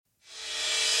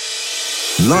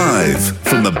Live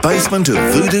from the basement of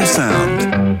Voodoo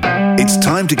Sound, it's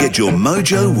time to get your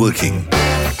mojo working.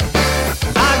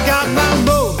 I got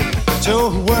my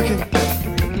mojo working,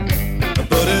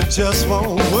 but it just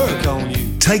won't work on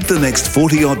you. Take the next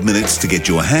 40-odd minutes to get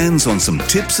your hands on some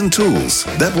tips and tools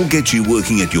that will get you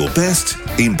working at your best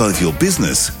in both your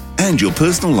business and your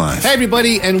personal life. Hey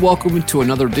everybody, and welcome to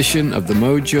another edition of the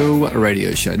Mojo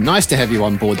Radio Show. Nice to have you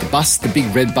on board the bus, the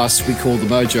big red bus we call the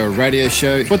Mojo Radio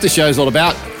Show. What the show is all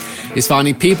about is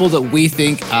finding people that we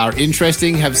think are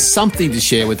interesting, have something to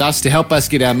share with us to help us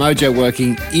get our mojo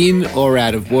working in or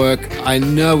out of work. I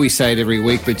know we say it every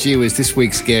week, but gee whiz, this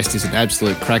week's guest is an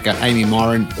absolute cracker, Amy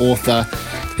Morin, author,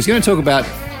 who's going to talk about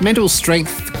mental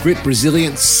strength, grit,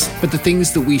 resilience, but the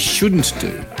things that we shouldn't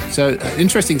do. So,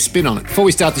 interesting spin on it. Before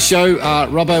we start the show,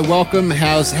 Robbo, welcome.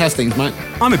 How's things, mate?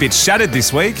 I'm a bit shattered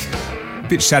this week. A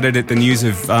bit shattered at the news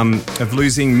of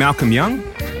losing Malcolm Young.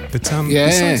 But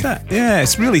besides that,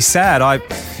 it's really sad.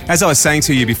 As I was saying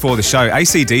to you before the show,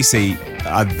 AC/DC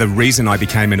are the reason I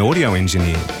became an audio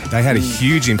engineer. They had a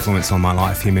huge influence on my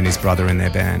life, him and his brother and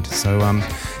their band. So,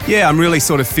 I'm really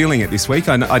sort of feeling it this week.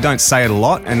 I don't say it a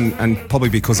lot, and probably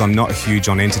because I'm not huge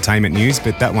on entertainment news,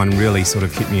 but that one really sort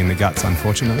of hit me in the guts,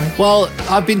 unfortunately. Well,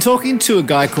 I've been talking to a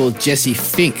guy called Jesse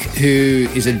Fink, who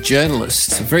is a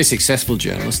journalist, a very successful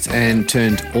journalist and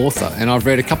turned author. And I've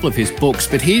read a couple of his books,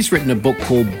 but he's written a book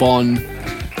called Bon,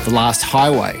 The Last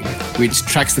Highway, which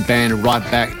tracks the band right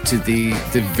back to the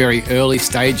very early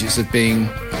stages of being,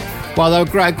 well,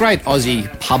 they were a great Aussie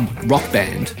pub rock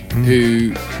band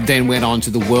who then went on to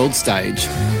the world stage.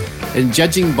 And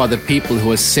judging by the people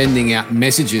who are sending out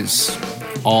messages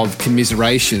of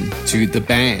commiseration to the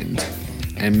band,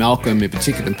 and Malcolm in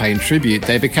particular, and paying tribute,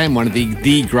 they became one of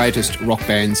the greatest rock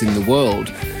bands in the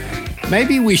world.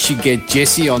 Maybe we should get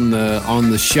Jesse on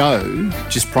the show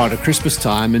just prior to Christmas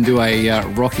time and do a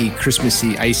rocky,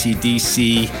 Christmassy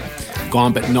AC/DC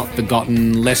gone but not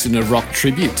forgotten lesson of rock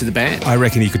tribute to the band. I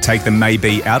reckon you could take the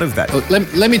maybe out of that. Well,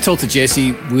 let me talk to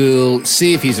Jesse. We'll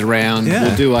see if he's around. Yeah.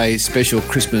 We'll do a special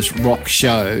Christmas rock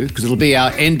show because it'll be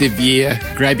our end of year.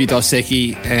 Grab your Dos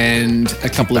Equis and a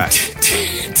couple of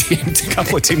Tim Tams. A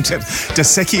couple of Tim Tams.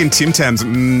 Dos Equis and Tim Tams,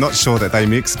 I'm not sure that they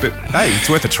mix, but hey, it's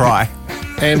worth a try.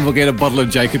 And we'll get a bottle of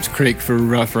Jacob's Creek for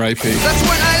AP. That's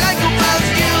what I like about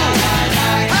you.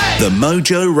 The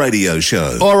Mojo Radio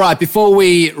Show. All right, before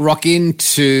we rock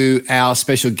into our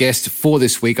special guest for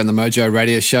this week on the Mojo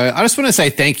Radio Show, I just want to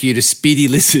say thank you to Speedy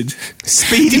Lizard.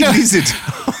 Speedy Lizard.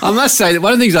 I must say that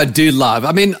one of the things I do love,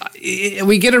 I mean,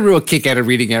 we get a real kick out of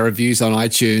reading our reviews on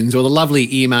iTunes or the lovely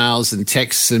emails and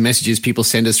texts and messages people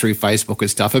send us through Facebook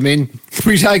and stuff. I mean,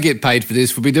 we don't get paid for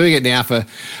this. We've been doing it now for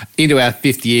into our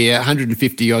 5th year,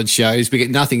 150 odd shows. We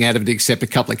get nothing out of it except a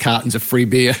couple of cartons of free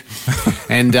beer.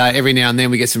 And every now and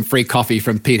then we get some free coffee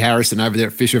from Pete Harrison over there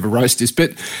at Fish River Roasters.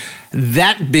 But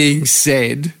that being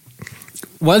said,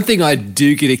 one thing I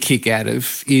do get a kick out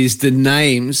of is the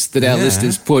names that our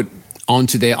listeners put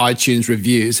onto their iTunes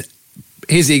reviews.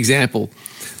 Here's the example.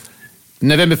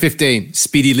 November 15,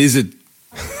 Speedy Lizard.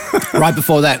 Right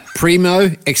before that, Primo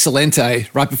Excelente.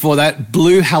 Right before that,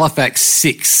 Blue Halifax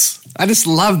 6. I just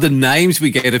love the names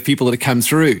we get of people that have come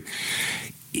through.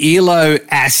 Elo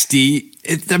Asti.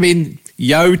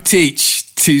 Yo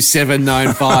Teach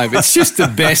 2795. It's just the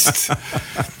best.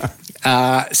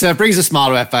 So it brings a smile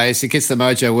to our face. It gets the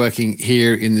mojo working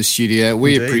here in the studio.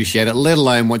 We appreciate it, let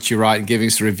alone what you write and giving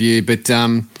us a review. But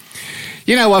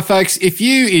you know what, folks? If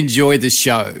you enjoy the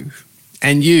show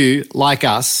and you, like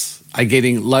us, are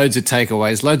getting loads of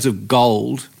takeaways, loads of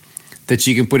gold that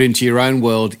you can put into your own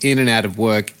world in and out of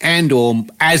work and or,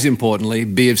 as importantly,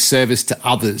 be of service to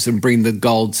others and bring the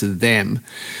gold to them,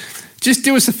 just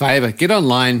do us a favour. Get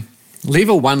online, leave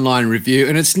a one-line review,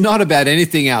 and it's not about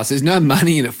anything else. There's no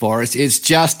money in it for us.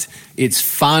 It's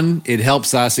fun. It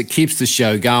helps us. It keeps the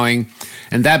show going,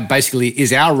 and that basically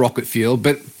is our rocket fuel.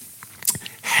 But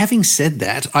having said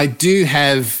that, I do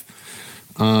have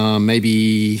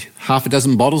maybe half a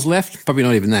dozen bottles left. Probably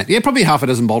not even that. Yeah, probably half a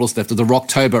dozen bottles left of the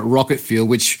Rocktober Rocket Fuel,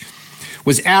 which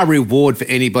was our reward for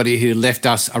anybody who left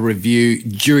us a review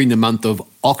during the month of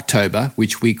October,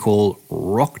 which we call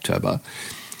Rocktober.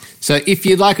 So if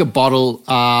you'd like a bottle,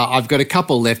 I've got a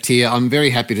couple left here. I'm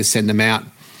very happy to send them out.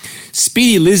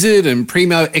 Speedy Lizard and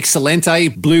Primo Excelente,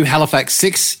 Blue Halifax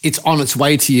 6, it's on its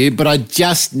way to you, but I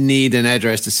just need an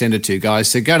address to send it to, guys.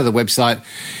 So go to the website,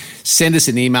 send us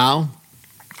an email,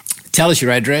 tell us your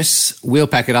address, we'll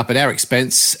pack it up at our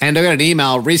expense. And I got an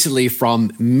email recently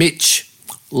from Mitch,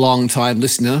 long-time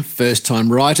listener, first-time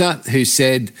writer, who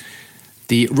said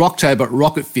the Rocktober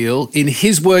Rocket Fuel, in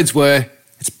his words, were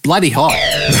It's bloody hot.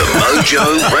 The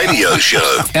Mojo Radio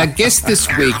Show. Our guest this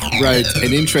week wrote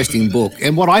an interesting book,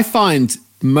 and what I find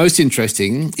most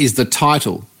interesting is the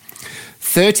title,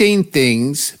 13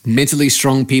 Things Mentally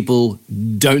Strong People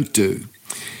Don't Do.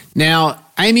 Now,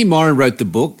 Amy Morin wrote the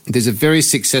book. There's a very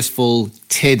successful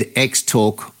TEDx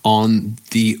talk on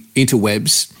the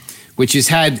interwebs, which has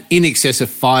had in excess of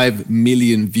 5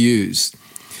 million views.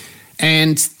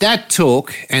 And that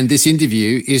talk and this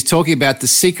interview is talking about the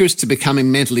secrets to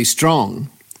becoming mentally strong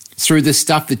through the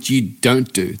stuff that you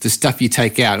don't do, the stuff you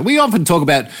take out. We often talk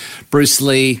about Bruce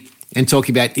Lee and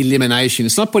talking about elimination.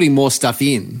 It's not putting more stuff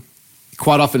in.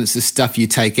 Quite often it's the stuff you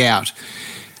take out.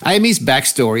 Amy's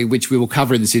backstory, which we will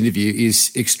cover in this interview,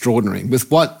 is extraordinary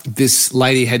with what this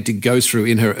lady had to go through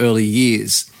in her early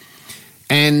years.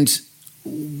 And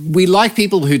we like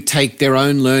people who take their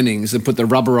own learnings and put the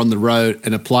rubber on the road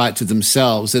and apply it to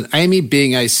themselves. And Amy,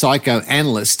 being a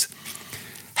psychoanalyst,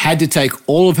 had to take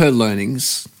all of her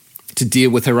learnings to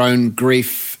deal with her own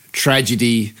grief,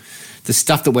 tragedy, the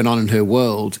stuff that went on in her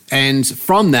world. And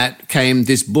from that came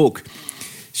this book.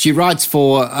 She writes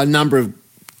for a number of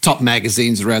top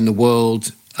magazines around the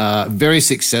world, very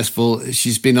successful.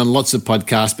 She's been on lots of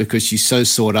podcasts because she's so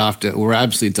sought after. We're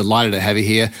absolutely delighted to have her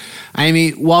here.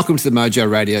 Amy, welcome to the Mojo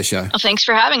Radio Show. Well, thanks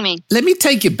for having me. Let me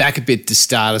take you back a bit to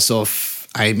start us off,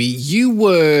 Amy. You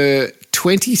were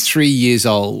 23 years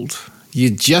old. You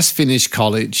just finished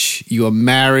college. You were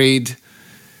married,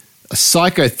 a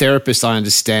psychotherapist, I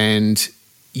understand.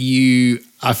 You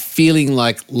are feeling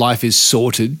like life is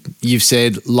sorted. You've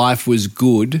said life was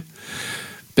good,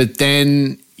 but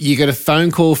then you got a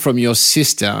phone call from your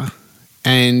sister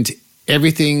and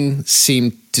everything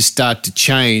seemed to start to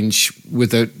change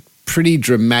with a pretty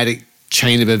dramatic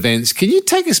chain of events. Can you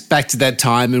take us back to that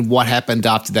time and what happened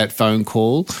after that phone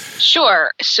call?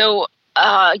 Sure. So,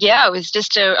 it was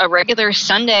just a regular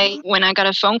Sunday when I got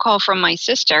a phone call from my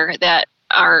sister that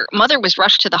our mother was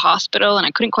rushed to the hospital, and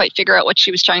I couldn't quite figure out what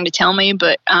she was trying to tell me,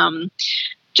 but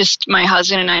just my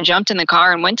husband and I jumped in the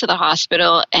car and went to the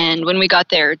hospital. And when we got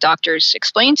there, doctors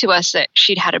explained to us that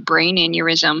she'd had a brain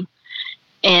aneurysm.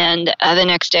 And the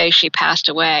next day she passed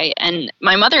away. And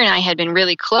my mother and I had been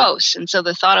really close. And so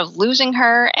the thought of losing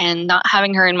her and not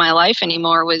having her in my life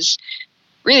anymore was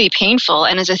really painful.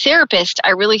 And as a therapist, I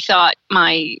really thought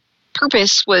my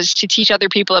purpose was to teach other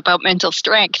people about mental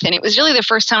strength. And it was really the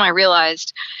first time I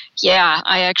realized,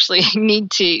 I actually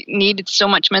needed so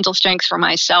much mental strength for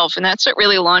myself. And that's what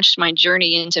really launched my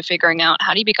journey into figuring out,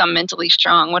 how do you become mentally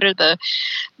strong? What are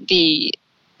the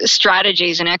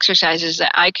strategies and exercises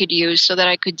that I could use so that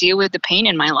I could deal with the pain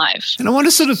in my life? And I want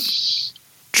to sort of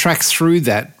track through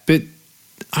that, but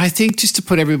I think just to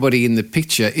put everybody in the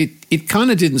picture, it kind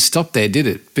of didn't stop there, did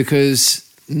it? Because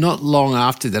not long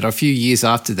after that, or a few years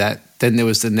after that, then there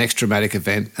was the next dramatic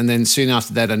event, and then soon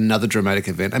after that, another dramatic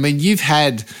event. I mean, you've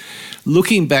had,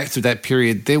 looking back through that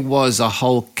period, there was a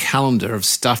whole calendar of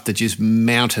stuff that just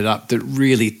mounted up that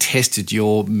really tested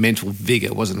your mental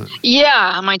vigor, wasn't it?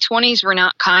 Yeah, my 20s were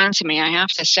not kind to me, I have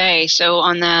to say. So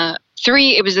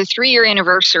it was the 3-year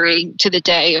anniversary to the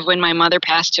day of when my mother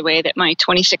passed away that my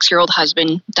 26-year-old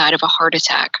husband died of a heart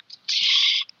attack.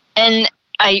 And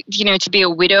to be a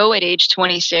widow at age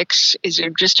 26 is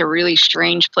just a really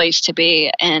strange place to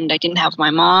be. And I didn't have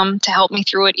my mom to help me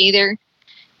through it either.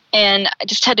 And I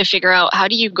just had to figure out, how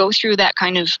do you go through that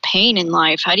kind of pain in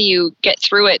life? How do you get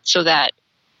through it so that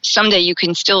someday you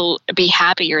can still be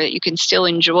happy, or that you can still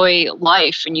enjoy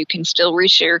life and you can still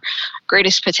reach your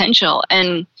greatest potential?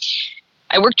 And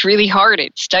I worked really hard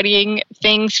at studying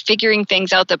things, figuring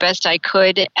things out the best I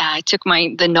could. I took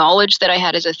the knowledge that I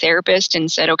had as a therapist and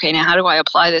said, okay, now how do I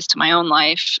apply this to my own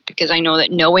life? Because I know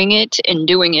that knowing it and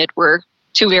doing it were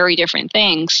two very different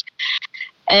things.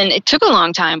 And it took a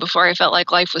long time before I felt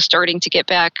like life was starting to get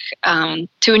back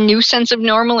to a new sense of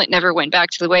normal. It never went back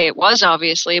to the way it was,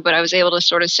 obviously, but I was able to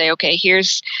sort of say, okay,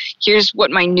 here's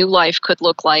what my new life could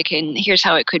look like, and here's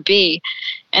how it could be.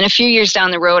 And a few years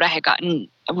down the road, I had gotten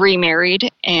remarried,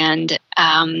 and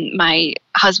my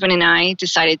husband and I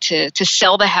decided to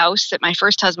sell the house that my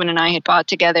first husband and I had bought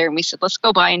together. And we said, let's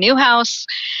go buy a new house,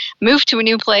 move to a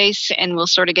new place, and we'll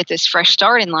sort of get this fresh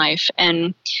start in life.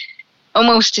 And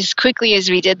almost as quickly as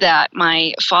we did that,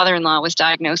 my father-in-law was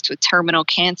diagnosed with terminal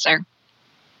cancer.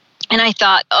 And I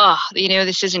thought,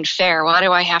 this isn't fair. Why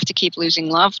do I have to keep losing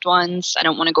loved ones? I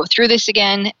don't want to go through this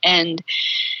again. And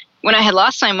when I had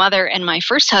lost my mother and my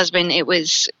first husband, it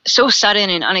was so sudden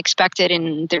and unexpected,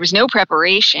 and there was no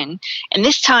preparation. And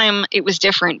this time it was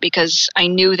different because I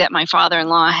knew that my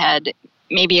father-in-law had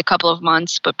maybe a couple of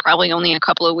months, but probably only a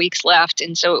couple of weeks left.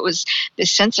 And so it was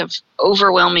this sense of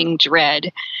overwhelming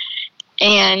dread.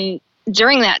 And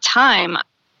during that time,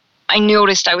 I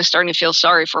noticed I was starting to feel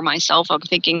sorry for myself. I'm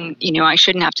thinking, I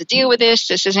shouldn't have to deal with this.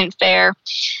 This isn't fair.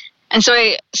 And so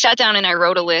I sat down and I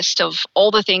wrote a list of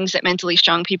all the things that mentally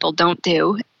strong people don't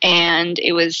do. And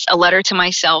it was a letter to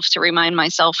myself to remind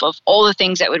myself of all the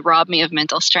things that would rob me of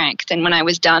mental strength. And when I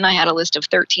was done, I had a list of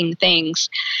 13 things.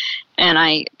 And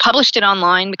I published it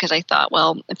online because I thought,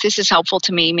 well, if this is helpful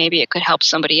to me, maybe it could help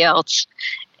somebody else.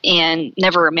 And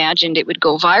never imagined it would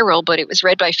go viral, but it was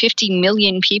read by 50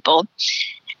 million people.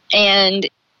 And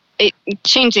it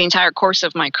changed the entire course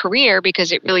of my career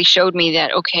because it really showed me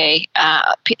that, okay,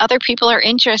 other people are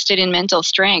interested in mental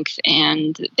strength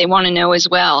and they want to know as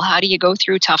well, how do you go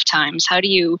through tough times? How do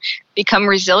you become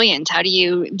resilient? How do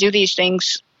you do these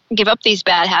things, give up these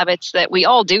bad habits that we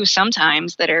all do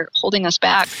sometimes that are holding us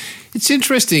back? It's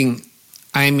interesting,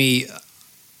 Amy.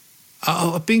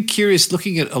 I've been curious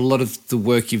looking at a lot of the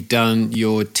work you've done,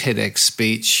 your TEDx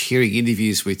speech, hearing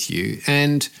interviews with you,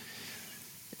 and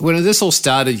when this all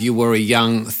started, you were a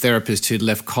young therapist who'd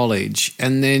left college,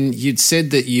 and then you'd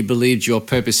said that you believed your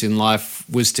purpose in life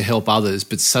was to help others,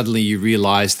 but suddenly you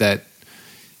realized that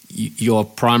your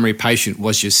primary patient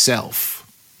was yourself.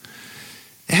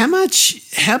 How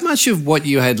much of what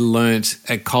you had learnt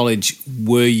at college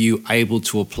were you able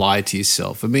to apply to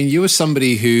yourself? I mean, you were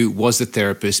somebody who was a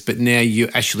therapist, but now you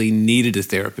actually needed a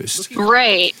therapist.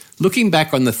 Right. Looking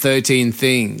back on the 13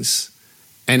 things,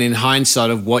 and in hindsight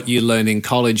of what you learned in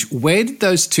college, where did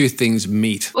those two things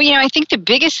meet? Well, I think the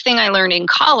biggest thing I learned in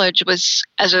college was,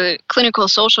 as a clinical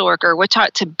social worker, we're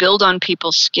taught to build on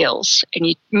people's skills. And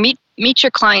you meet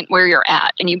your client where you're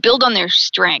at, and you build on their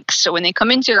strengths. So when they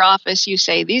come into your office, you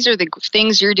say, these are the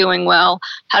things you're doing well.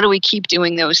 How do we keep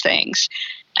doing those things?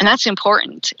 And that's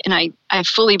important. And I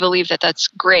fully believe that that's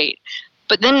great.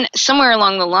 But then somewhere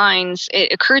along the lines,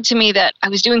 it occurred to me that I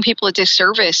was doing people a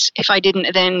disservice if I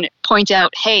didn't then point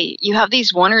out, hey, you have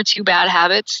these one or two bad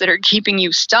habits that are keeping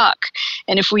you stuck.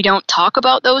 And if we don't talk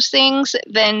about those things,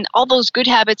 then all those good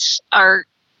habits aren't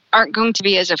going to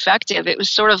be as effective. It was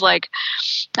sort of like,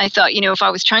 I thought, if I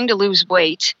was trying to lose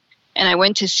weight and I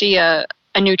went to see a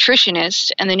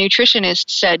nutritionist and the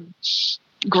nutritionist said,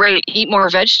 great, eat more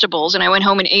vegetables. And I went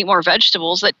home and ate more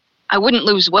vegetables, that I wouldn't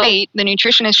lose weight. The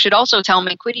nutritionist should also tell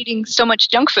me, quit eating so much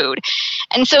junk food.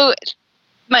 And so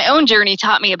my own journey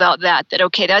taught me about that,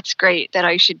 okay, that's great, that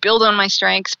I should build on my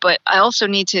strengths, but I also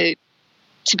need to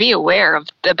be aware of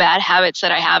the bad habits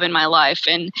that I have in my life,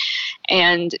 and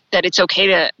that it's okay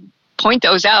to point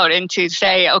those out and to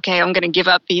say, okay, I'm going to give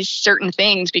up these certain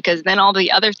things because then all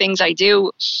the other things I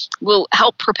do will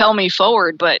help propel me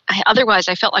forward. But otherwise,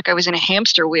 I felt like I was in a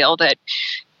hamster wheel, that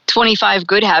 25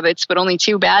 good habits, but only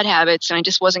 2 bad habits, and I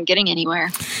just wasn't getting anywhere.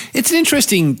 It's an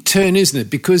interesting turn, isn't it?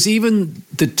 Because even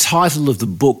the title of the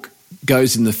book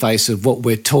goes in the face of what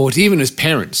we're taught, even as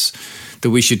parents, that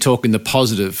we should talk in the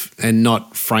positive and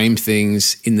not frame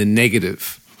things in the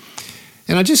negative.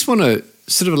 And I just want to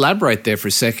sort of elaborate there for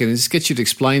a second and just get you to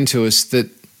explain to us that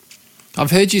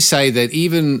I've heard you say that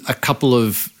even a couple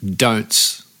of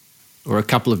don'ts or a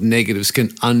couple of negatives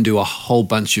can undo a whole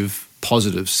bunch of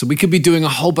positives. So we could be doing a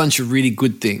whole bunch of really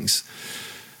good things,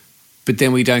 but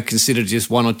then we don't consider just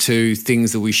 1 or 2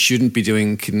 things that we shouldn't be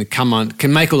doing can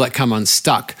make all that come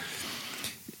unstuck.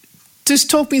 Just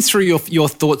talk me through your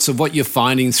thoughts of what you're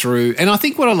finding through. And I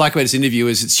think what I like about this interview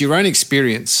is it's your own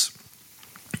experience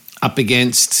up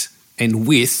against and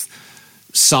with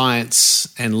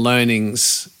science and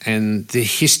learnings and the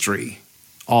history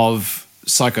of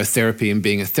psychotherapy and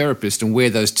being a therapist and where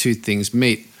those two things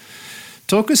meet.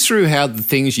 Talk us through how the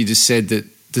things you just said, that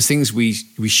the things we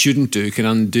shouldn't do can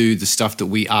undo the stuff that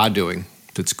we are doing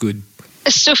that's good.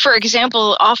 So, for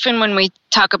example, often when we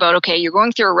talk about, okay, you're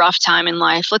going through a rough time in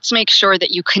life, let's make sure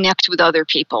that you connect with other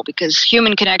people because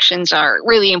human connections are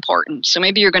really important. So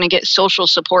maybe you're going to get social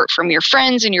support from your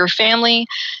friends and your family,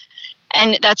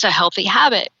 and that's a healthy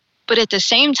habit. But at the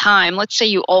same time, let's say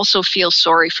you also feel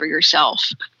sorry for yourself.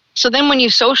 So then when you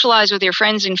socialize with your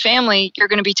friends and family, you're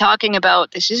going to be talking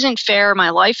about, this isn't fair,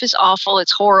 my life is awful,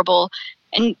 it's horrible.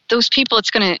 And those people,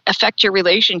 it's going to affect your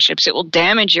relationships. It will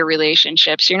damage your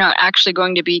relationships. You're not actually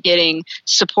going to be getting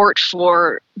support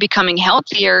for becoming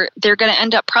healthier. They're going to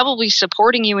end up probably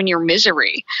supporting you in your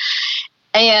misery.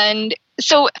 And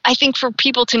so I think for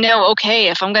people to know, okay,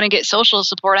 if I'm going to get social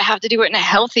support, I have to do it in a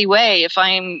healthy way. If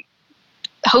I'm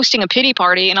hosting a pity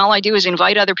party and all I do is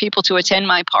invite other people to attend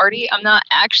my party, I'm not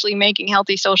actually making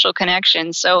healthy social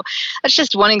connections. So that's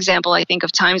just one example, I think,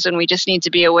 of times when we just need to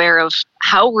be aware of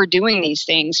how we're doing these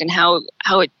things and how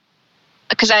it,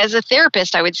 because as a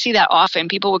therapist, I would see that often.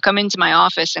 People would come into my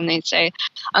office and they'd say,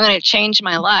 I'm going to change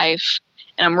my life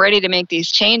and I'm ready to make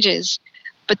these changes.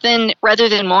 But then rather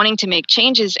than wanting to make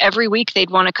changes, every week they'd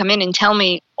want to come in and tell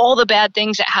me all the bad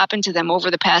things that happened to them over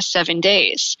the past 7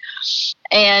 days.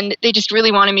 And they just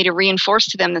really wanted me to reinforce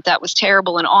to them that that was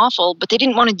terrible and awful, but they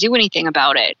didn't want to do anything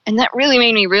about it. And that really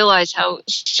made me realize how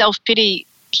self-pity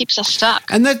keeps us stuck.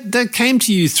 And that came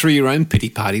to you through your own pity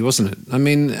party, wasn't it? I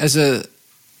mean,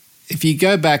 if you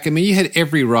go back, I mean, you had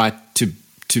every right to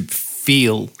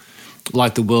feel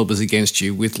like the world was against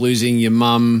you with losing your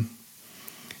mum,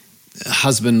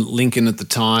 husband Lincoln at the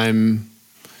time,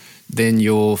 then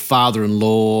your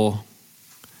father-in-law.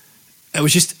 It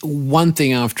was just one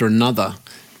thing after another.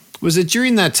 Was it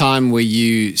during that time where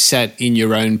you sat in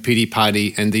your own pity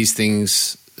party and these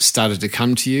things started to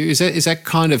come to you? Is that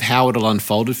kind of how it all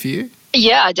unfolded for you?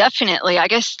 Yeah, definitely. I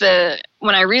guess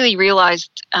when I really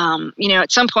realized,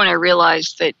 at some point I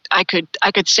realized that I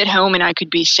could sit home and I could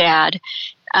be sad,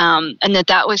 and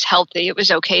that was healthy. It was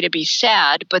okay to be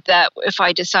sad, but that if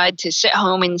I decide to sit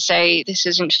home and say, this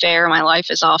isn't fair, my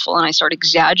life is awful, and I start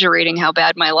exaggerating how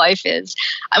bad my life is,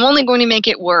 I'm only going to make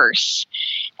it worse.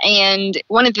 And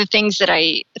one of the things that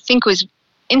I think was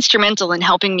instrumental in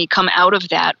helping me come out of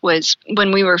that was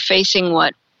when we were facing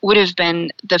what would have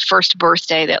been the first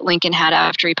birthday that Lincoln had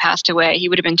after he passed away. He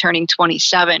would have been turning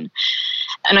 27.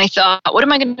 And I thought, what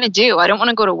am I going to do? I don't want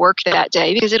to go to work that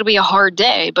day because it'll be a hard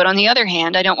day. But on the other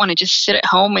hand, I don't want to just sit at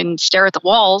home and stare at the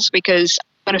walls because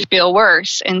I'm going to feel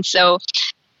worse. And so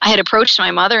I had approached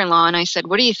my mother-in-law and I said,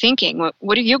 what are you thinking?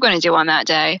 What are you going to do on that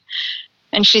day?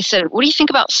 And she said, what do you think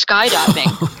about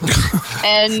skydiving?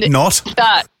 And Not. I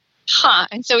thought,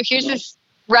 And so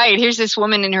here's this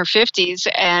woman in her 50s,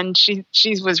 and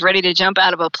she was ready to jump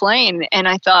out of a plane. And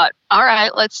I thought, all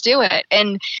right, let's do it.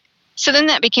 And so then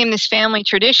that became this family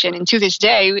tradition. And to this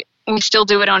day, we still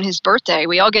do it on his birthday.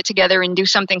 We all get together and do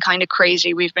something kind of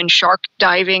crazy. We've been shark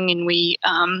diving and we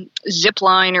zip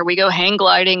line or we go hang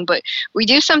gliding, but we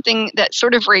do something that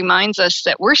sort of reminds us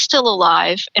that we're still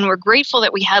alive and we're grateful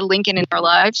that we had Lincoln in our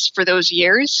lives for those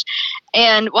years.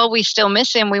 And while we still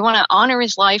miss him, we want to honor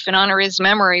his life and honor his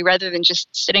memory rather than just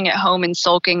sitting at home and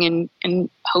sulking and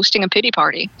hosting a pity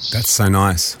party. That's so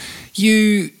nice.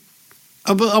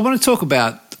 I want to talk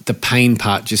about the pain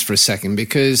part just for a second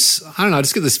because, I don't know, I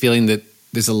just get this feeling that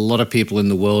there's a lot of people in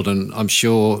the world, and I'm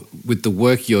sure with the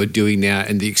work you're doing now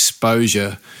and the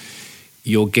exposure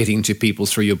you're getting to people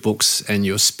through your books and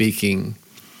your speaking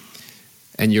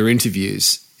and your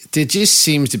interviews, there just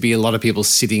seems to be a lot of people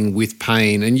sitting with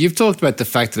pain. And you've talked about the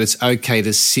fact that it's okay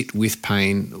to sit with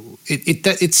pain.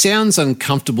 It sounds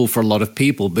uncomfortable for a lot of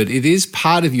people, but it is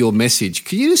part of your message.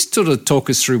 Can you just sort of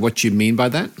talk us through what you mean by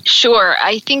that? Sure.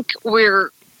 I think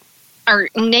our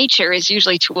nature is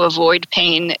usually to avoid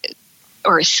pain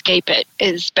or escape it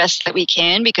as best that we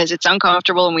can because it's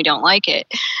uncomfortable and we don't like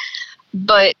it.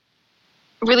 But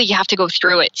really, you have to go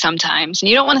through it sometimes. And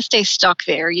you don't want to stay stuck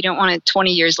there. You don't want to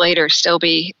 20 years later still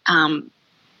be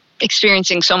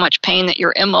experiencing so much pain that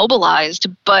you're immobilized.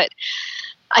 But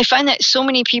I find that so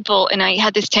many people, and I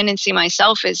had this tendency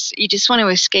myself, is you just want to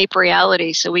escape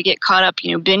reality. So we get caught up,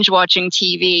 binge watching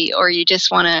TV, or you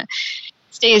just want to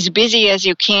stay as busy as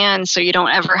you can so you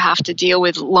don't ever have to deal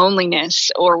with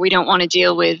loneliness, or we don't want to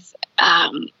deal with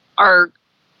our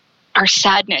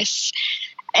sadness.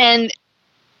 And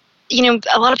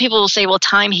a lot of people will say, well,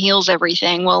 time heals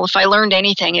everything. Well, if I learned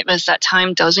anything, it was that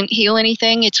time doesn't heal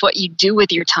anything. It's what you do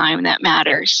with your time that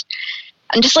matters.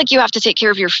 And just like you have to take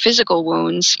care of your physical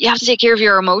wounds, you have to take care of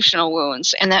your emotional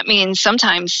wounds. And that means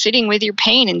sometimes sitting with your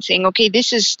pain and saying, okay,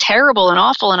 this is terrible and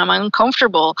awful and I'm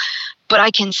uncomfortable, but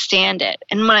I can stand it.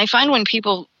 And when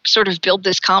people sort of build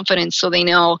this confidence so they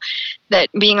know that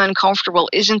being uncomfortable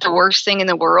isn't the worst thing in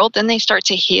the world, then they start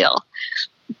to heal.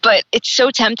 But it's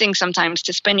so tempting sometimes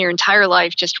to spend your entire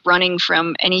life just running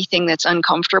from anything that's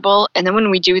uncomfortable. And then when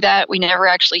we do that, we never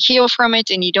actually heal from it,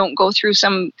 and you don't go through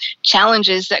some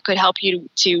challenges that could help you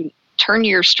to turn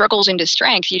your struggles into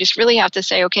strength. You just really have to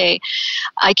say, okay,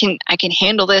 I can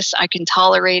handle this, I can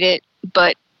tolerate it,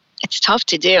 but it's tough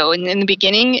to do. And in the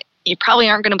beginning, you probably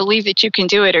aren't going to believe that you can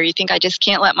do it, or you think, I just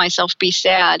can't let myself be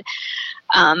sad.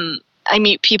 I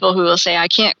meet people who will say, I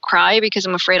can't cry because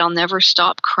I'm afraid I'll never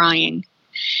stop crying.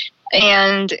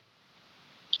 And,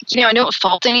 I don't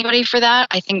fault anybody for that.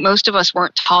 I think most of us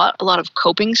weren't taught a lot of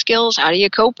coping skills. How do you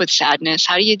cope with sadness?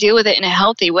 How do you deal with it in a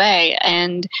healthy way?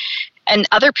 And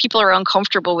other people are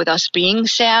uncomfortable with us being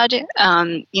sad.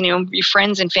 Your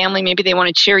friends and family, maybe they want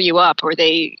to cheer you up, or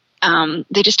they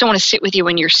they just don't want to sit with you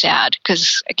when you're sad.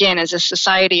 Because again, as a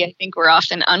society, I think we're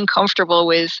often uncomfortable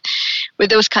with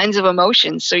those kinds of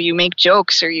emotions. So you make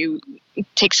jokes, or you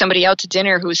take somebody out to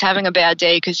dinner who's having a bad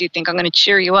day because you think, I'm going to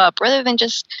cheer you up, rather than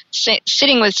just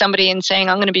sitting with somebody and saying,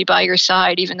 I'm going to be by your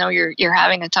side even though you're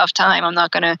having a tough time. I'm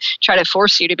not going to try to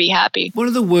force you to be happy. One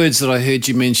of the words that I heard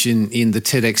you mention in the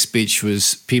TEDx speech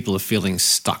was people are feeling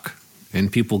stuck,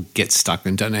 and people get stuck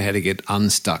and don't know how to get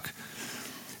unstuck.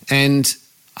 And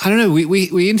I don't know,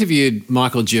 we interviewed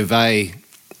Michael Gervais,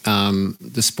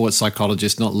 the sports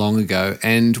psychologist, not long ago,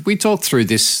 and we talked through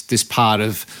this part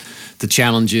of the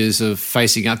challenges of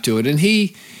facing up to it. And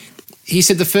he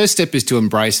said the first step is to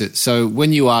embrace it. So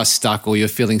when you are stuck or you're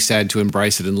feeling sad, to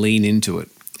embrace it and lean into it.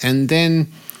 And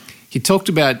then he talked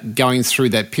about going through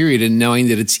that period and knowing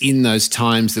that it's in those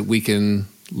times that we can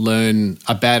learn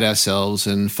about ourselves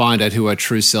and find out who our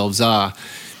true selves are.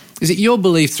 Is it your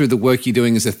belief, through the work you're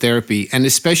doing as a therapy, and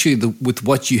especially with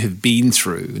what you have been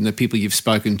through and the people you've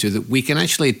spoken to, that we can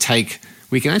actually take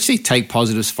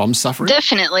positives from suffering?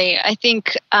 Definitely. I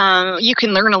think you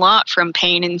can learn a lot from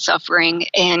pain and suffering,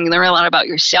 and learn a lot about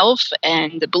yourself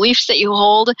and the beliefs that you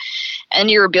hold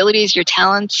and your abilities, your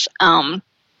talents. I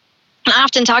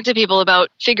often talk to people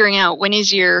about figuring out when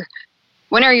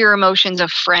are your emotions a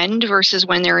friend versus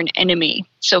when they're an enemy.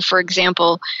 So, for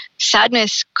example,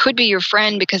 sadness could be your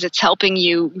friend because it's helping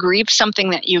you grieve something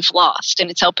that you've lost,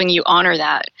 and it's helping you honor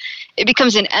that. It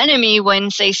becomes an enemy when,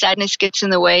 say, sadness gets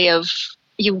in the way of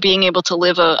you being able to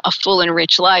live a full and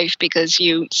rich life because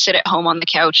you sit at home on the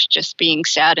couch just being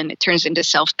sad, and it turns into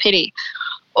self-pity.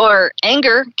 Or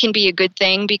anger can be a good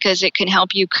thing because it can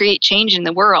help you create change in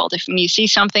the world. If you see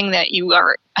something that you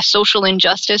are a social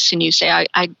injustice and you say,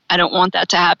 I don't want that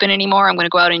to happen anymore, I'm going to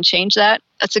go out and change that,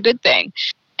 that's a good thing.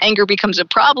 Anger becomes a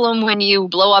problem when you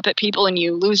blow up at people and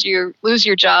you lose your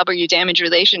job or you damage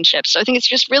relationships. So I think it's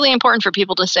just really important for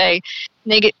people to say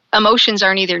emotions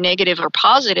aren't either negative or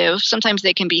positive. Sometimes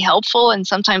they can be helpful and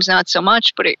sometimes not so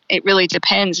much, but it really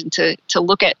depends. And to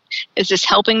look at, is this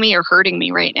helping me or hurting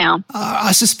me right now?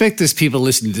 I suspect there's people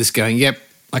listening to this going, yep,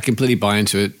 I completely buy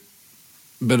into it.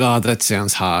 But that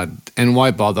sounds hard. And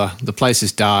why bother? The place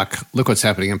is dark. Look what's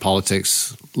happening in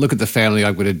politics. Look at the family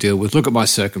I've got to deal with. Look at my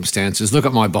circumstances. Look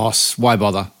at my boss. Why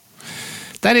bother?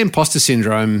 That imposter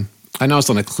syndrome, I know it's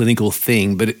not a clinical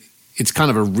thing, but it's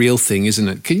kind of a real thing, isn't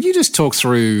it? Can you just talk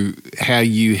through how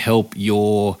you help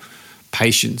your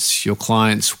patients, your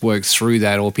clients work through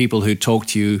that, or people who talk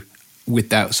to you with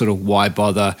that sort of why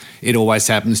bother, it always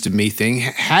happens to me thing?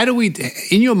 How do we,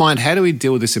 in your mind, how do we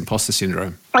deal with this imposter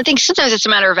syndrome? I think sometimes it's a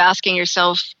matter of asking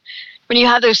yourself, when you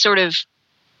have those sort of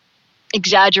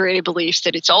exaggerated beliefs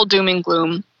that it's all doom and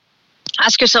gloom,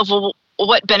 ask yourself, well,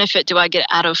 what benefit do I get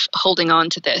out of holding on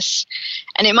to this?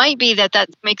 And it might be that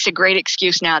makes a great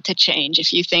excuse not to change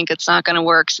if you think it's not going to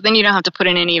work. So then you don't have to put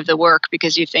in any of the work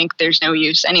because you think there's no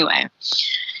use anyway.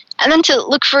 And then to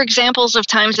look for examples of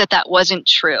times that wasn't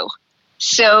true.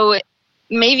 So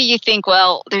maybe you think,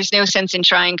 well, there's no sense in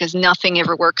trying because nothing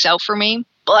ever works out for me.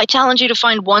 Well, I challenge you to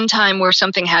find one time where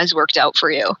something has worked out for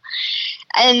you.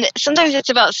 And sometimes it's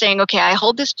about saying, okay, I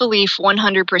hold this belief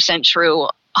 100% true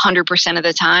 100% of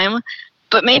the time.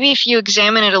 But maybe if you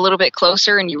examine it a little bit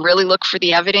closer and you really look for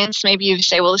the evidence, maybe you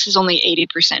say, well, this is only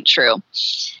 80% true.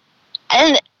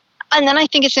 And then I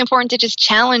think it's important to just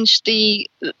challenge the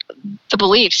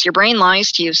beliefs. Your brain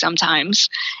lies to you sometimes,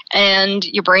 and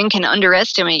your brain can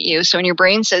underestimate you. So when your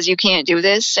brain says you can't do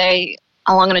this, say,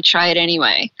 oh, I'm going to try it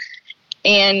anyway.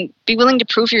 And be willing to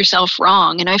prove yourself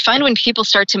wrong. And I find when people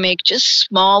start to make just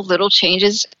small little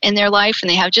changes in their life and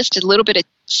they have just a little bit of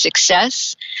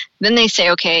success, then they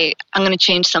say, okay, I'm going to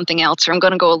change something else, or I'm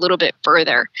going to go a little bit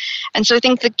further. And so I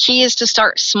think the key is to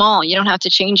start small. You don't have to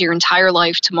change your entire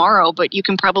life tomorrow, but you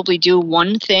can probably do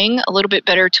one thing a little bit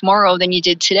better tomorrow than you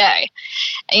did today.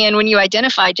 And when you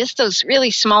identify just those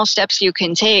really small steps you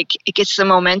can take, it gets the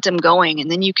momentum going, and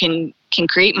then you can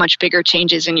create much bigger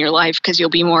changes in your life because you'll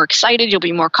be more excited, you'll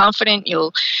be more confident,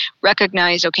 you'll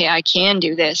recognize, okay, I can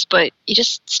do this. But you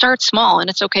just start small, and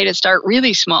it's okay to start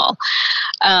really small.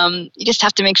 You just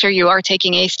have to make sure you are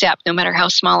taking a step, no matter how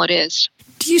small it is.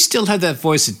 Do you still have that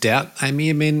voice of doubt, Amy?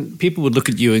 I mean, people would look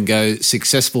at you and go,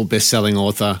 successful best-selling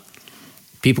author,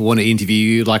 people want to interview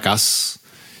you like us,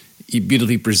 you're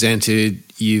beautifully presented,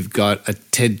 you've got a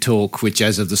TED Talk, which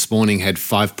as of this morning had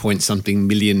 5-point-something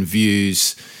million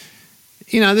views.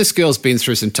 You know, this girl's been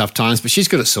through some tough times, but she's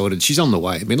got it sorted. She's on the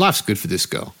way. I mean, life's good for this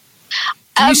girl.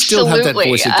 Do you still have that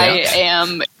voice of doubt? I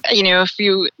am. You know, if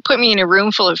you put me in a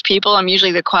room full of people, I'm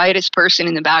usually the quietest person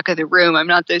in the back of the room. I'm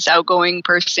not this outgoing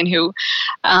person who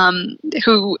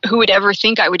would ever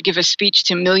think I would give a speech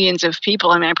to millions of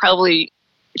people. I mean, I probably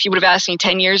if you would have asked me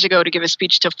 10 years ago to give a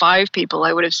speech to 5 people,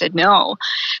 I would have said no.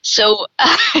 So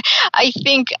I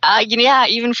think,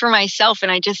 even for myself,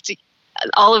 and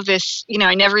all of this,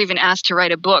 I never even asked to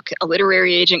write a book. A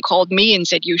literary agent called me and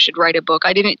said, you should write a book.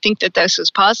 I didn't think that this was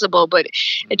possible, but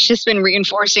it's just been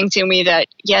reinforcing to me that,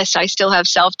 yes, I still have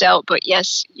self-doubt, but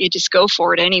yes, you just go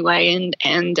for it anyway.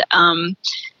 And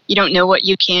you don't know what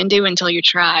you can do until you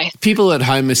try. People at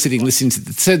home are sitting listening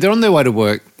to so they're on their way to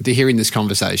work, they're hearing this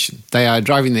conversation. They are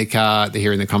driving their car, they're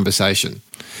hearing the conversation.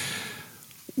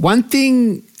 One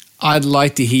thing I'd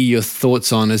like to hear your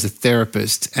thoughts on as a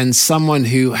therapist and someone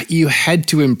who you had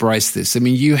to embrace this. I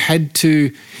mean, you had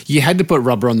to put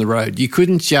rubber on the road. You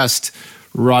couldn't just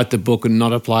write the book and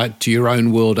not apply it to your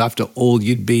own world after all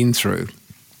you'd been through.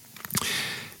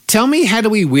 Tell me, how do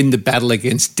we win the battle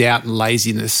against doubt and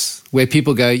laziness, where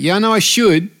people go, yeah, I know I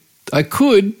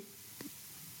could.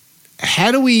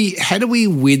 How do we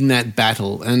win that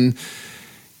battle? And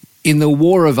in The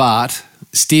War of Art,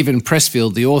 Stephen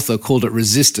Pressfield, the author, called it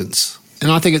resistance.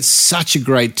 And I think it's such a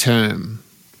great term.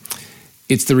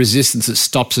 It's the resistance that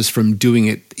stops us from doing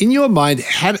it. In your mind,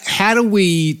 how do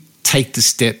we take the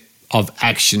step of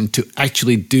action to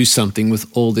actually do something with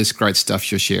all this great stuff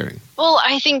you're sharing? Well,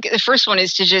 I think the first one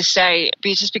is to just say,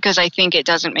 just because I think it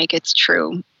doesn't make it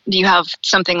true. You have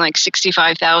something like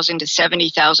 65,000 to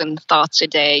 70,000 thoughts a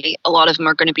day. A lot of them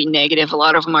are going to be negative. A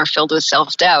lot of them are filled with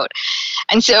self-doubt.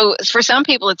 And so for some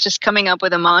people, it's just coming up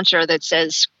with a mantra that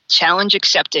says, challenge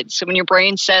accepted. So when your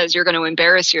brain says you're going to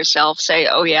embarrass yourself, say,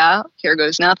 oh yeah, here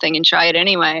goes nothing, and try it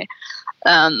anyway.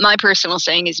 My personal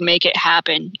saying is make it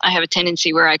happen. I have a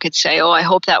tendency where I could say, oh, I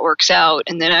hope that works out.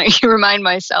 And then I remind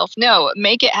myself, no,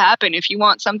 make it happen. If you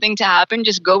want something to happen,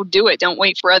 just go do it. Don't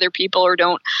wait for other people or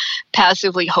don't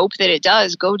passively hope that it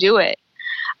does. Go do it.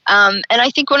 And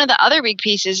I think one of the other big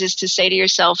pieces is to say to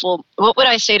yourself, well, what would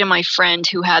I say to my friend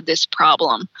who had this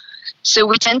problem? So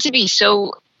we tend to be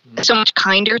so much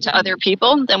kinder to other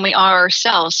people than we are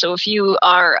ourselves. So if you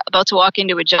are about to walk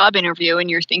into a job interview and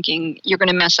you're thinking you're going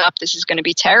to mess up, this is going to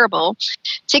be terrible,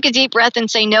 take a deep breath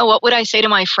and say, no, what would I say to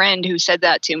my friend who said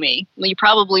that to me? Well, you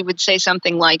probably would say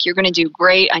something like, you're going to do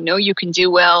great. I know you can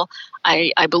do well.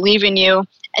 I believe in you.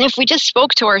 And if we just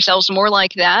spoke to ourselves more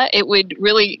like that, it would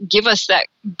really give us that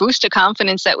boost of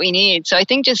confidence that we need. So I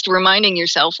think just reminding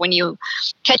yourself when you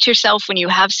catch yourself, when you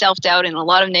have self-doubt and a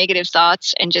lot of negative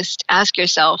thoughts, and just ask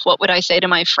yourself, what would I say to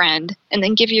my friend? And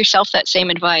then give yourself that same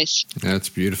advice. That's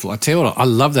beautiful. I tell you what, I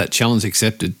love that challenge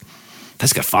accepted.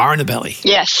 That's got fire in the belly.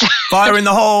 Yes. Fire in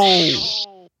the hole.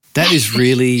 That is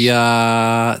really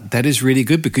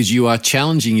good, because you are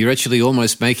challenging. You're actually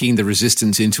almost making the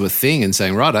resistance into a thing and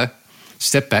saying, righto,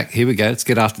 step back. Here we go. Let's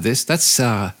get after this. That's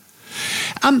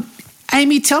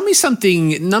Amy, tell me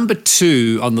something. Number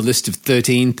 2 on the list of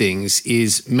 13 things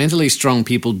is mentally strong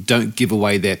people don't give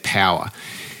away their power.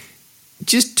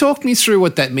 Just talk me through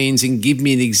what that means and give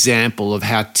me an example of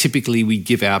how typically we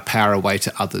give our power away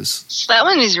to others. So that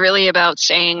one is really about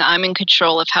saying I'm in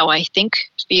control of how I think,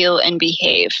 feel, and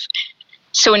behave.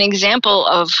 So an example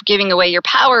of giving away your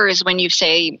power is when you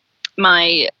say,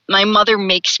 my mother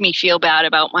makes me feel bad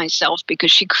about myself because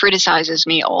she criticizes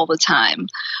me all the time.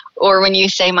 Or when you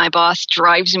say my boss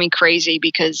drives me crazy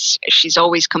because she's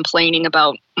always complaining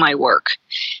about my work.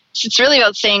 So it's really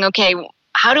about saying, okay,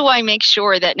 how do I make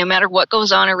sure that no matter what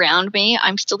goes on around me,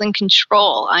 I'm still in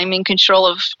control? I'm in control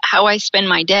of how I spend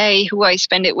my day, who I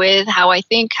spend it with, how I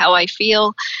think, how I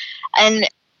feel. And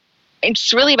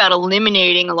it's really about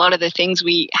eliminating a lot of the things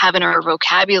we have in our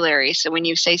vocabulary. So when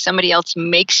you say somebody else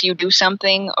makes you do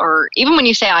something, or even when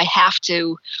you say I have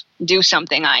to do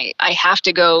something, I have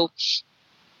to go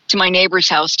to my neighbor's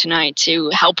house tonight to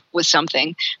help with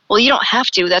something. Well, you don't have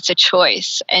to. That's a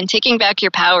choice. And taking back your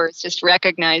power is just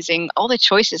recognizing all the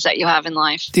choices that you have in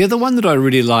life. The other one that I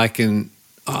really like, and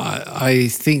I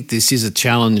think this is a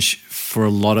challenge for a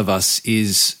lot of us,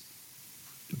 is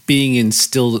being in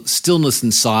stillness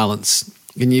and silence.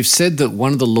 And you've said that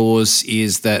one of the laws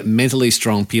is that mentally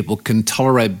strong people can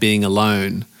tolerate being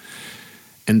alone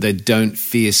and they don't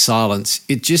fear silence.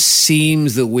 It just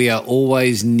seems that we are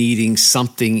always needing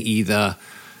something either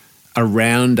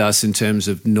around us in terms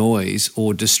of noise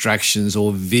or distractions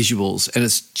or visuals, and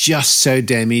it's just so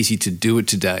damn easy to do it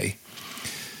today.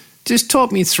 Just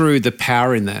talk me through the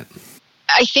power in that.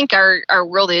 I think our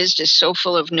world is just so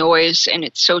full of noise, and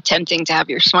it's so tempting to have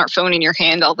your smartphone in your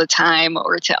hand all the time,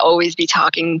 or to always be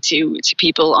talking to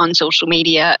people on social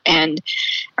media,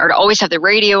 or to always have the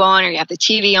radio on, or you have the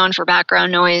TV on for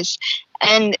background noise.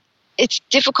 And it's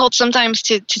difficult sometimes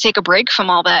to take a break from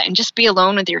all that and just be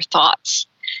alone with your thoughts.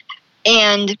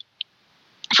 And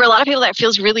for a lot of people, that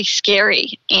feels really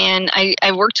scary. And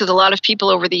I've worked with a lot of people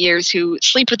over the years who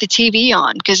sleep with the TV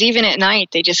on because even at night,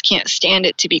 they just can't stand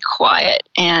it to be quiet.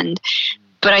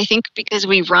 But I think because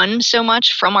we run so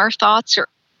much from our thoughts, or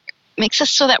makes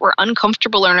us so that we're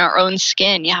uncomfortable in our own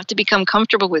skin. You have to become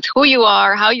comfortable with who you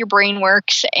are, how your brain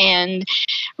works, and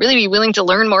really be willing to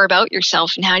learn more about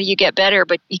yourself and how do you get better.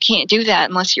 But you can't do that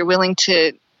unless you're willing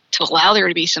to allow there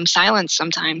to be some silence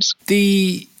sometimes.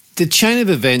 The chain of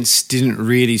events didn't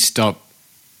really stop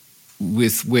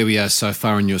with where we are so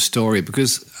far in your story,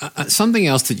 because something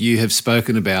else that you have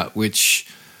spoken about, which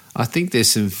I think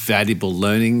there's some valuable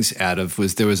learnings out of,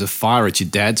 was there was a fire at your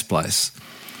dad's place.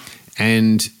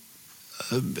 And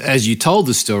as you told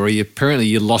the story, apparently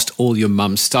you lost all your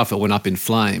mum's stuff. It went up in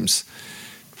flames.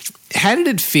 How did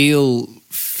it feel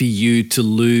for you to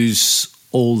lose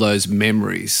all those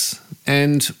memories?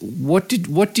 And what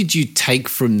did you take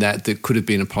from that could have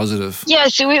been a positive? Yeah,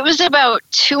 so it was about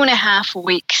 2.5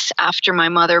 weeks after my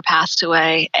mother passed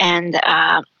away, and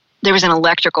there was an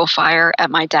electrical fire at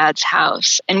my dad's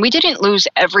house. And we didn't lose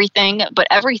everything, but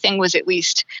everything was at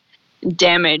least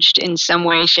damaged in some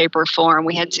way, shape, or form.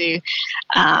 We had to,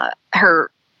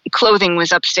 her clothing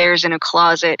was upstairs in a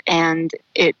closet, and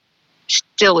it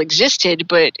still existed,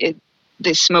 but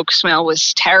the smoke smell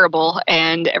was terrible,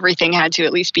 and everything had to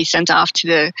at least be sent off to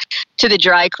the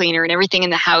dry cleaner, and everything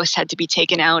in the house had to be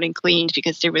taken out and cleaned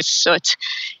because there was soot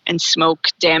and smoke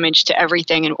damage to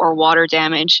everything, or water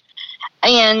damage.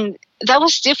 And that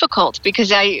was difficult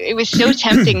because it was so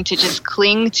tempting to just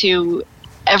cling to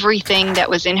everything that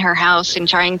was in her house and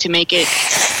trying to make it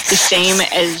the same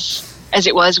as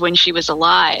it was when she was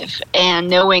alive, and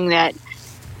knowing that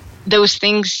those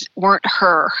things weren't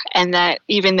her, and that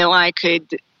even though I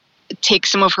could take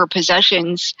some of her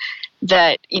possessions,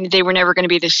 that they were never going to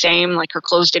be the same. Like her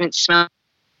clothes didn't smell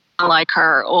like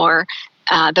her, or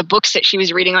the books that she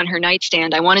was reading on her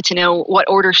nightstand, I wanted to know what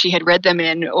order she had read them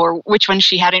in, or which ones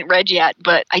she hadn't read yet,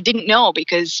 but I didn't know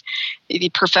because the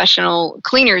professional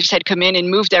cleaners had come in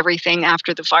and moved everything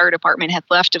after the fire department had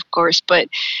left, of course. But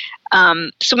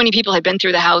so many people had been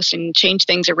through the house and changed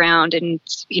things around, and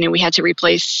we had to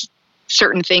replace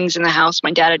certain things in the house.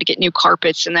 My dad had to get new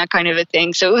carpets and that kind of a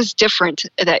thing. So it was different,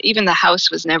 that even the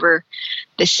house was never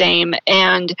the same.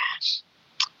 And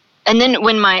then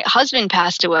when my husband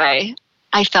passed away,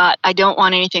 I thought, I don't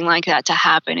want anything like that to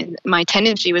happen. And my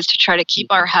tendency was to try to keep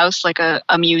our house like a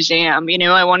museum.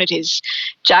 I wanted his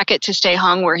jacket to stay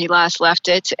hung where he last left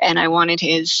it. And I wanted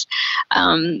his,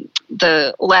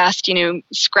 the last,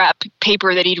 scrap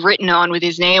paper that he'd written on with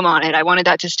his name on it. I wanted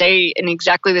that to stay in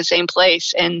exactly the same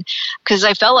place. And because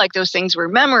I felt like those things were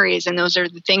memories, and those are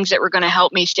the things that were going to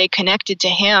help me stay connected to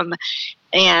him.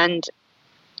 And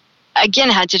again,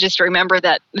 had to just remember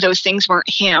that those things weren't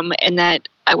him, and that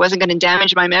I wasn't going to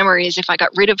damage my memories if I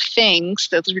got rid of things.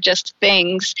 Those were just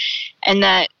things.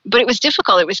 But it was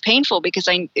difficult. It was painful because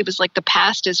it was like the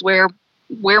past is where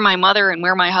my mother and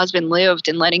where my husband lived,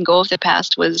 and letting go of the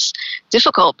past was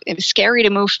difficult. It was scary to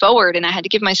move forward, and I had to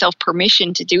give myself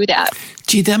permission to do that.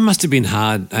 Gee, that must have been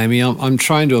hard, Amy. I'm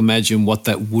trying to imagine what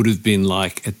that would have been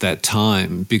like at that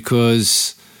time,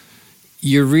 because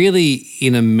you're really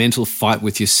in a mental fight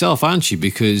with yourself, aren't you?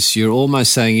 Because you're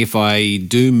almost saying, if I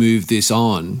do move this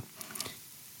on,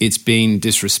 it's being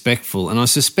disrespectful. And I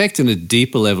suspect on a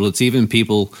deeper level, it's even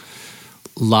people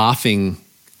laughing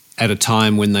at a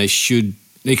time when they should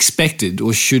expected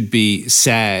or should be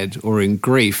sad or in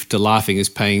grief. To laughing is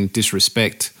paying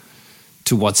disrespect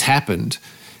to what's happened.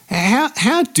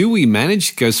 How do we manage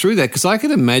to go through that? Because I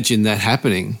can imagine that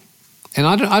happening. And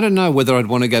I don't know whether I'd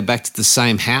want to go back to the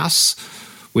same house,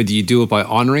 whether you do it by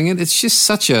honouring it. It's just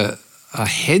such a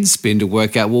head spin to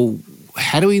work out, well,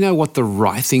 how do we know what the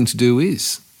right thing to do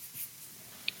is?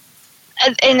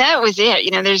 And that was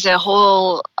it. There's a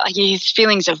whole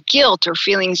feelings of guilt or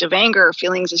feelings of anger or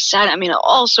feelings of sadness.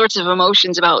 All sorts of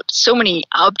emotions about so many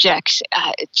objects.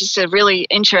 It's just a really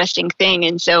interesting thing.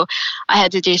 And so I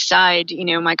had to decide,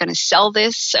 am I going to sell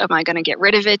this? Am I going to get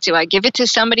rid of it? Do I give it to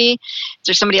somebody? Is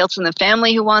there somebody else in the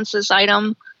family who wants this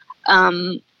item?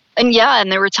 And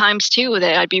there were times too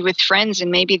that I'd be with friends, and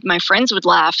maybe my friends would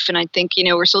laugh, and I'd think,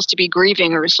 we're supposed to be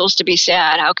grieving, or we're supposed to be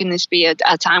sad. How can this be a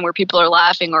time where people are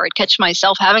laughing? Or I'd catch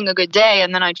myself having a good day,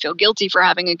 and then I'd feel guilty for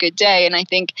having a good day. And I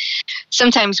think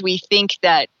sometimes we think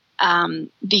that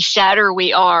the sadder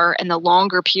we are and the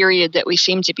longer period that we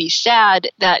seem to be sad,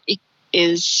 that it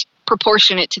is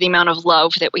proportionate to the amount of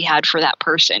love that we had for that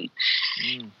person.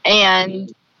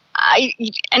 And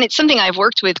it's something I've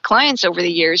worked with clients over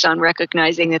the years on,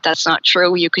 recognizing that that's not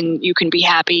true. You can be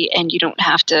happy, and you don't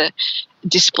have to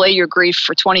display your grief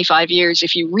for 25 years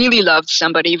if you really loved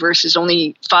somebody versus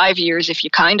only 5 years if you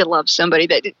kind of love somebody.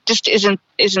 That it just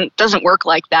doesn't work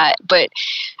like that. But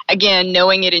again,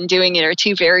 knowing it and doing it are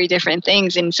two very different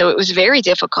things. And so it was very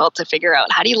difficult to figure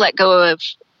out, how do you let go of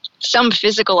some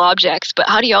physical objects, but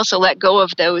how do you also let go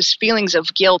of those feelings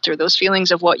of guilt or those feelings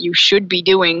of what you should be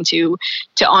doing to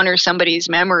honor somebody's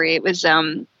memory? It was,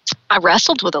 I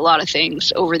wrestled with a lot of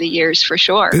things over the years, for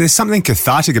sure. But there's something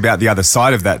cathartic about the other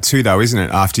side of that too, though, isn't it?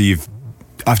 After you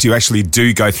actually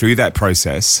do go through that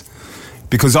process.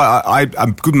 Because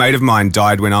a good mate of mine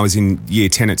died when I was in year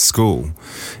 10 at school.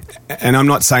 And I'm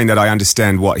not saying that I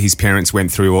understand what his parents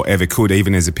went through or ever could,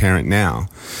 even as a parent now.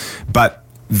 But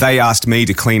they asked me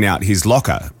to clean out his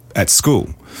locker at school.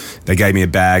 They gave me a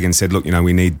bag and said, look,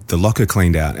 we need the locker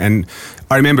cleaned out. And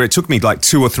I remember it took me like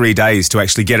 2 or 3 days to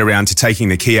actually get around to taking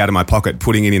the key out of my pocket,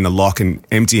 putting it in the lock and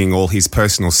emptying all his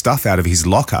personal stuff out of his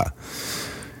locker.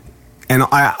 And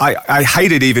I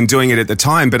hated even doing it at the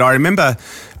time, but I remember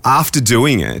after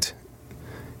doing it,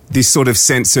 this sort of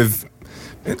sense of,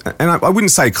 and I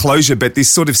wouldn't say closure, but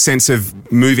this sort of sense of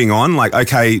moving on, like,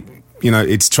 okay,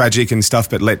 it's tragic and stuff,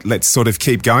 but let's sort of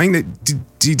keep going.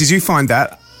 Did you find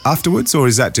that afterwards, or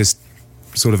is that just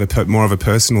sort of more of a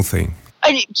personal thing?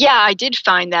 I did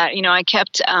find that. I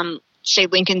kept, say,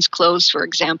 Lincoln's clothes, for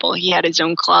example. He had his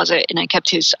own closet, and I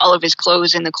kept all of his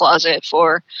clothes in the closet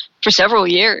for several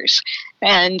years.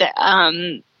 And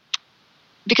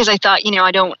because I thought,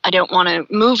 I don't want to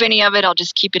move any of it. I'll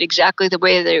just keep it exactly the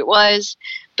way that it was.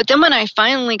 But then when I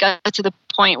finally got to the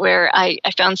point where I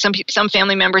found some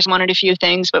family members wanted a few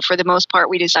things, but for the most part,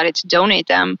 we decided to donate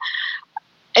them.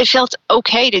 It felt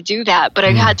okay to do that, but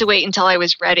I had to wait until I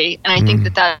was ready. And I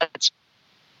think that's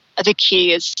the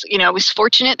key is, I was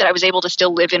fortunate that I was able to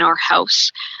still live in our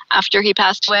house after he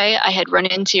passed away. I had run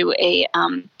into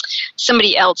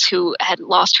somebody else who had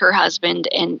lost her husband,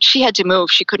 and she had to move.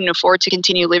 She couldn't afford to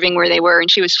continue living where they were, and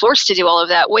she was forced to do all of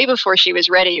that way before she was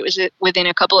ready. It was within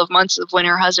a couple of months of when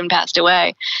her husband passed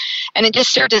away. And it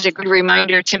just served as a good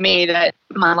reminder to me that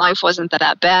my life wasn't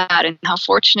that bad, and how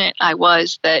fortunate I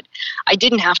was that I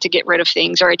didn't have to get rid of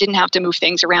things, or I didn't have to move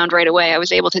things around right away. I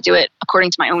was able to do it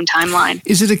according to my own timeline.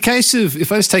 Is it a case of,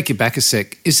 if I just take you back a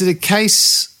sec, is it a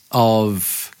case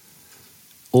of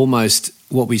almost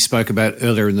what we spoke about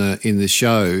earlier in the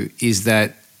show, is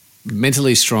that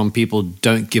mentally strong people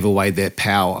don't give away their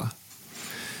power?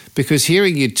 Because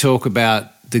hearing you talk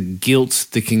about the guilt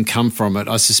that can come from it,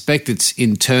 I suspect it's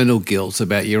internal guilt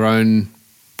about your own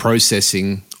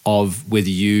processing of whether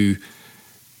you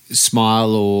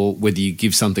smile or whether you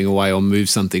give something away or move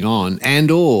something on, and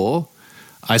or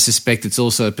I suspect it's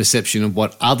also a perception of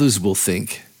what others will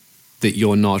think, that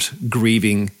you're not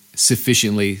grieving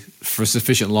sufficiently for a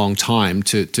sufficient long time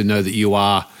to know that you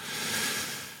are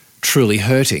truly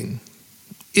hurting.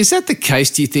 Is that the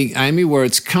case, do you think, Amy, where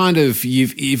it's kind of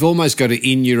you've almost got to,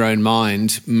 in your own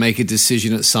mind, make a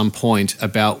decision at some point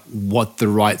about what the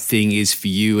right thing is for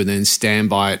you and then stand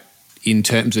by it in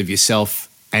terms of yourself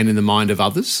and in the mind of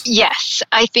others? Yes.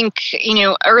 I think,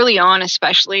 early on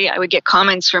especially, I would get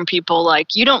comments from people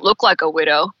like, you don't look like a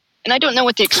widow. And I don't know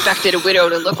what they expected a widow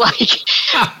to look like.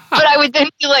 But I would then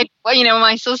be like, well, am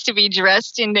I supposed to be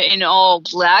dressed in all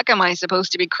black? Am I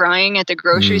supposed to be crying at the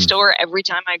grocery store every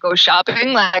time I go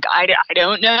shopping? Like, I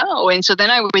don't know. And so then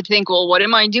I would think, well, what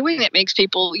am I doing that makes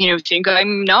people, think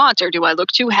I'm not? Or do I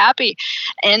look too happy?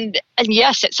 And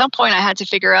yes, at some point I had to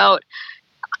figure out,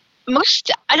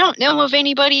 I don't know of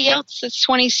anybody else that's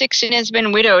 26 and has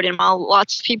been widowed. And while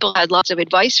lots of people had lots of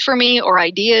advice for me or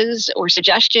ideas or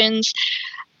suggestions,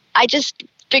 I just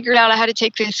figured out I had to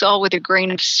take this all with a grain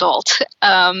of salt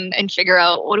and figure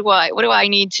out what do I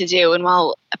need to do. And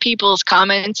while people's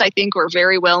comments, I think, were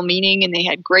very well-meaning and they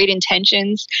had great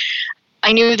intentions,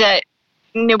 I knew that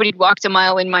nobody walked a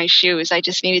mile in my shoes. I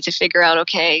just needed to figure out,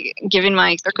 okay, given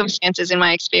my circumstances and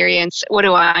my experience, what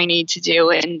do I need to do?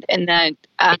 And then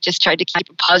I just tried to keep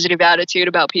a positive attitude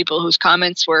about people whose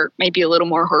comments were maybe a little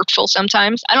more hurtful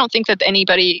sometimes. I don't think that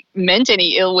anybody meant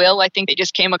any ill will. I think they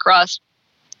just came across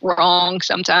wrong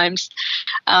sometimes.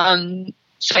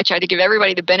 So I tried to give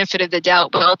everybody the benefit of the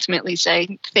doubt, but ultimately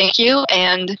say thank you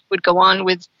and would go on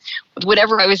with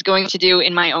whatever I was going to do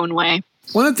in my own way.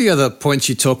 One of the other points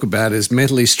you talk about is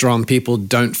mentally strong people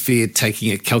don't fear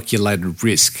taking a calculated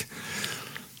risk.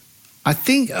 I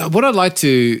think what I'd like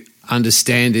to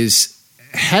understand is,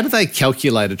 how do they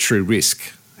calculate a true risk?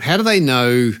 How do they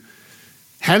know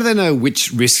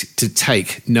which risk to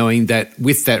take, knowing that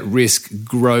with that risk,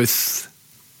 growth,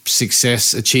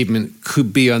 success, achievement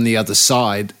could be on the other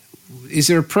side? Is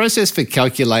there a process for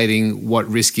calculating what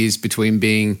risk is between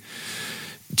being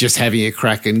just having a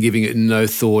crack and giving it no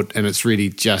thought, and it's really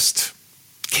just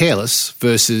careless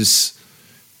versus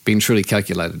being truly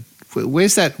calculated?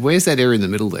 Where's that area in the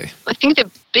middle there? I think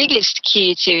the biggest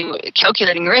key to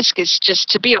calculating risk is just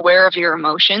to be aware of your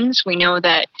emotions. We know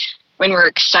that when we're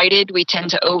excited, we tend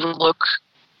to overlook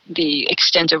the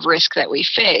extent of risk that we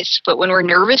face. But when we're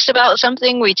nervous about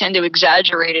something, we tend to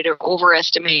exaggerate it or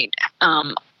overestimate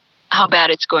how bad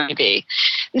it's going to be.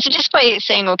 And so just by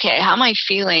saying, okay, how am I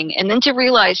feeling? And then to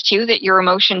realize, too, that your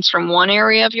emotions from one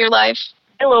area of your life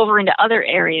spill over into other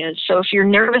areas. So if you're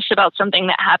nervous about something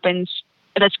that happens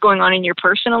that's going on in your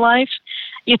personal life,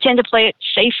 you tend to play it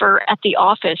safer at the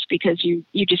office because you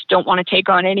just don't want to take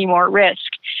on any more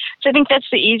risk. So I think that's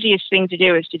the easiest thing to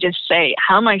do, is to just say,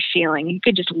 how am I feeling? You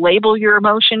could just label your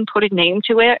emotion, put a name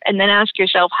to it, and then ask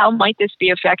yourself, how might this be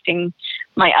affecting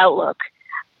my outlook?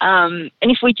 And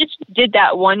if we just did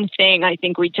that one thing, I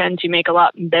think we tend to make a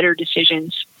lot better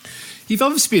decisions. You've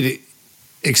obviously been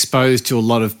exposed to a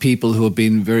lot of people who have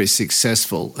been very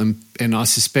successful, and I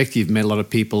suspect you've met a lot of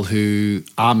people who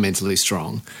are mentally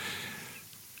strong.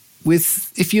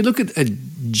 If you look at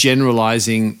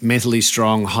generalizing mentally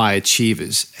strong high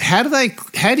achievers, how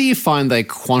do you find they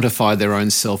quantify their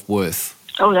own self-worth?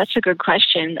 Oh, that's a good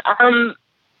question. I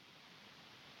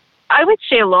would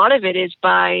say a lot of it is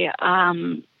by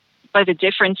the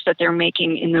difference that they're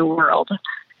making in the world.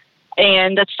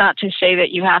 And that's not to say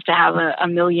that you have to have a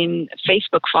million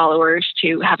Facebook followers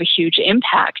to have a huge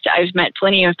impact. I've met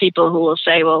plenty of people who will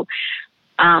say, well,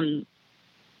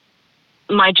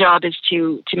 my job is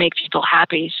to make people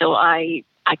happy. So I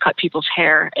cut people's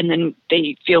hair and then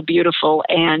they feel beautiful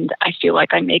and I feel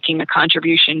like I'm making a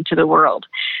contribution to the world.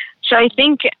 So I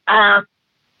think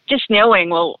just knowing,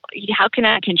 well, how can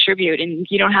I contribute? And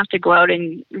you don't have to go out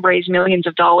and raise millions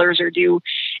of dollars or do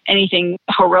anything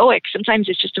heroic. Sometimes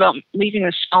it's just about leaving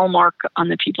a small mark on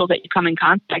the people that you come in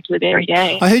contact with every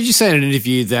day. I heard you say in an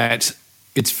interview that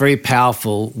it's very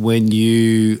powerful when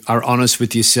you are honest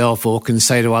with yourself or can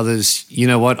say to others, you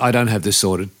know what, I don't have this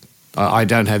sorted. I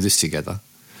don't have this together.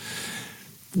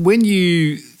 When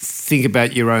you think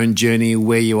about your own journey,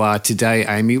 where you are today,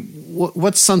 Amy,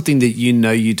 what's something that you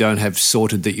know you don't have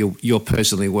sorted that you're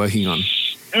personally working on?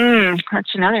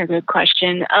 That's another good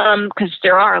question, because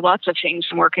there are lots of things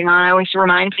I'm working on. I always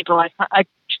remind people I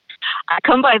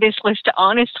come by this list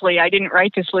honestly. I didn't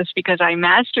write this list because I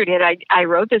mastered it. I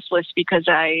wrote this list because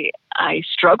I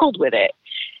struggled with it.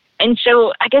 And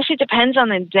so I guess it depends on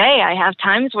the day. I have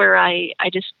times where I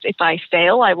just, if I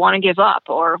fail, I want to give up.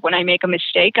 Or when I make a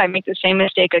mistake, I make the same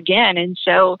mistake again. And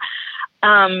so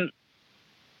I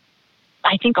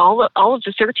think all of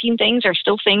the 13 things are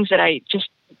still things that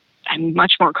I'm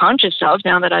much more conscious of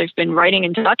now that I've been writing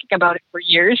and talking about it for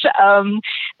years,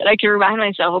 that I can remind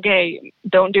myself, okay,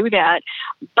 don't do that.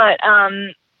 But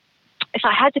if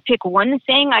I had to pick one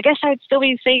thing, I guess I'd still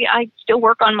say I still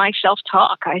work on my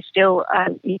self-talk. I still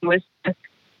was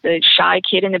the shy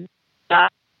kid in the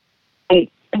back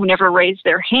who never raised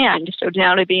their hand. So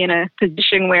now to be in a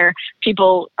position where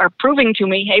people are proving to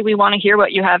me, hey, we want to hear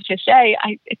what you have to say,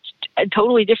 it's a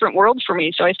totally different world for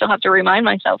me. So I still have to remind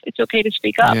myself it's okay to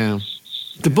speak up. Yeah.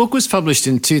 The book was published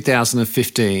in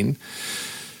 2015.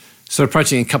 So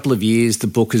approaching a couple of years, the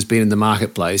book has been in the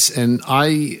marketplace. And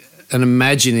I am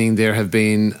imagining there have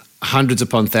been hundreds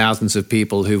upon thousands of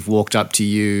people who've walked up to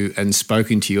you and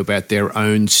spoken to you about their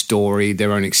own story,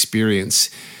 their own experience.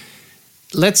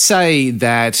 Let's say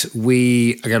that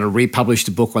we are going to republish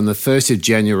the book on the 1st of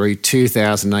January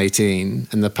 2018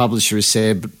 and the publisher has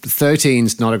said 13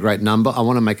 is not a great number, I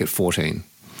want to make it 14.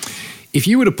 If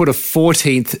you were to put a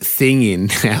 14th thing in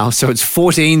now, so it's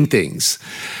 14 things,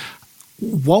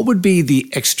 what would be the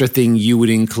extra thing you would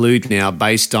include now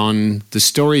based on the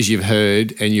stories you've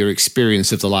heard and your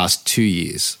experience of the last 2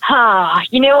 years? I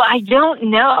don't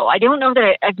know. I don't know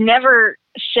that I've never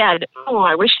said,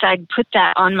 I wish I'd put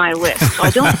that on my list. So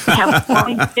I don't have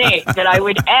one thing that I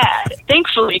would add,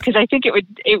 thankfully, because I think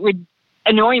it would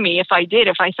annoy me if I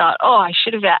thought, I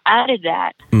should have added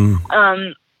that.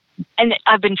 And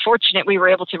I've been fortunate we were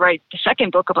able to write the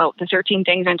second book about the 13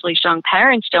 things mentally strong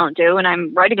parents don't do, and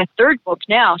I'm writing a third book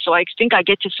now, so I think I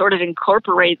get to sort of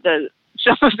incorporate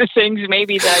some of the things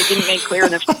maybe that I didn't make clear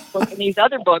in the first book in these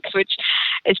other books, which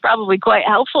is probably quite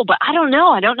helpful. But I don't know.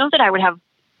 I don't know that I would have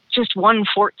just one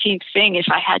 14th thing if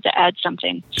I had to add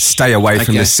something. Stay away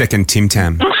from the second Tim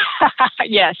Tam.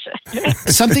 Yes.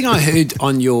 Something I heard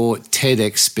on your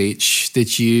TEDx speech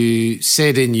that you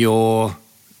said in your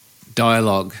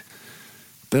dialogue,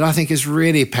 but I think is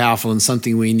really powerful and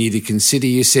something we need to consider.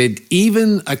 You said,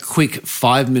 even a quick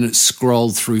 5-minute scroll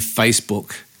through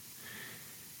Facebook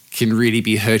can really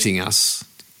be hurting us.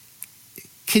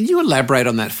 Can you elaborate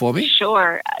on that for me?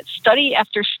 Sure. Study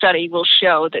after study will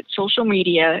show that social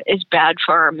media is bad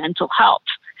for our mental health.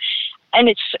 And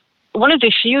it's one of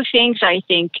the few things I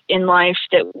think in life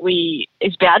that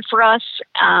is bad for us,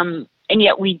 and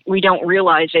yet we don't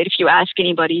realize it. If you ask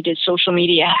anybody, does social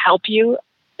media help you?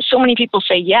 So many people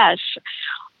say yes,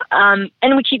 and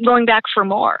we keep going back for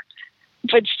more.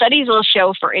 But studies will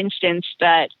show, for instance,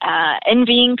 that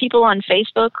envying people on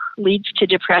Facebook leads to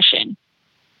depression.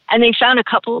 And they found a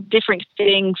couple of different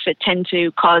things that tend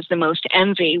to cause the most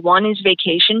envy. One is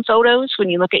vacation photos. When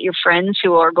you look at your friends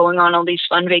who are going on all these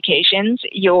fun vacations,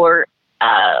 the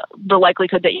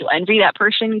likelihood that you envy that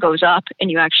person goes up and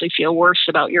you actually feel worse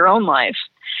about your own life.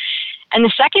 And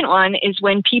the second one is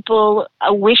when people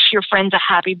wish your friends a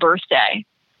happy birthday.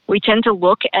 We tend to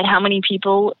look at how many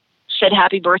people said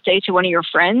happy birthday to one of your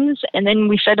friends, and then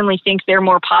we suddenly think they're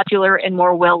more popular and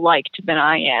more well-liked than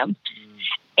I am.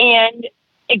 And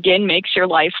again, makes your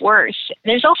life worse.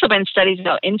 There's also been studies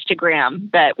about Instagram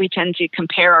that we tend to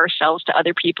compare ourselves to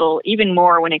other people even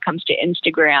more when it comes to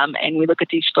Instagram. And we look at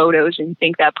these photos and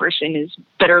think that person is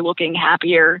better looking,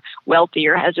 happier,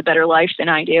 wealthier, has a better life than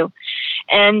I do.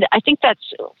 And I think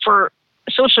that's for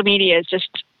social media is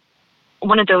just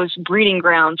one of those breeding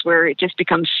grounds where it just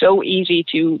becomes so easy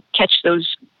to catch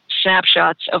those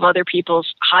snapshots of other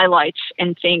people's highlights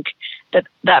and think that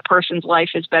that person's life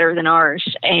is better than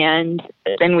ours. And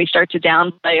then we start to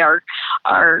downplay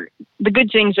the good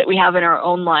things that we have in our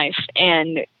own life.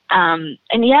 And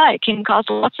yeah, it can cause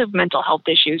lots of mental health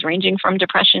issues ranging from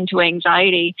depression to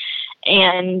anxiety.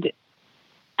 And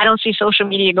I don't see social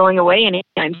media going away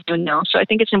anytime soon, no. So I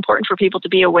think it's important for people to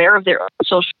be aware of their own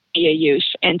social media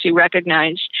use and to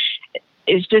recognize,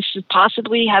 is this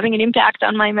possibly having an impact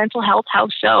on my mental health? How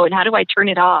so? And how do I turn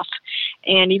it off?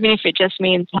 And even if it just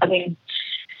means having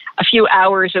a few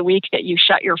hours a week that you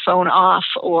shut your phone off,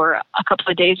 or a couple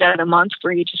of days out of the month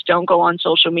where you just don't go on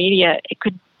social media, it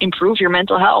could improve your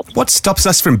mental health. What stops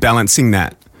us from balancing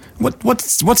that? What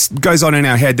goes on in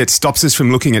our head that stops us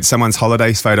from looking at someone's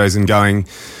holiday photos and going,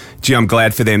 gee, I'm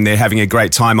glad for them, they're having a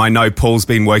great time. I know Paul's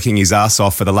been working his ass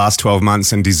off for the last 12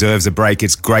 months and deserves a break.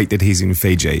 It's great that he's in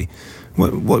Fiji.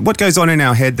 What goes on in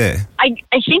our head there? I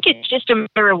think it's just a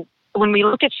matter of when we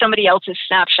look at somebody else's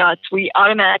snapshots, we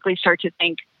automatically start to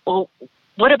think, well,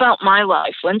 what about my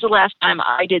life? When's the last time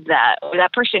I did that? Or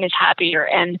that person is happier.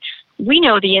 And we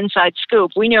know the inside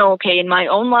scoop. We know, okay, in my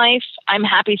own life, I'm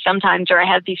happy sometimes, or I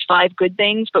have these 5 good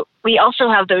things, but we also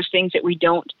have those things that we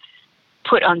don't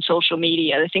put on social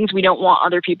media, the things we don't want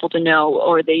other people to know,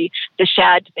 or the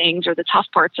sad things or the tough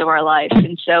parts of our life.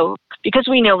 And so because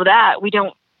we know that, we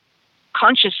don't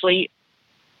consciously,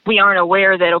 we aren't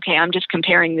aware that, okay, I'm just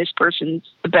comparing the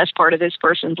best part of this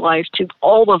person's life to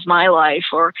all of my life,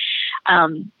 or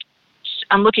I'm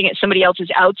looking at somebody else's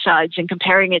outsides and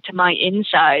comparing it to my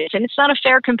insides. And it's not a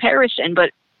fair comparison,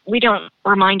 but we don't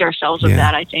remind ourselves of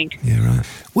that, I think. Yeah, right.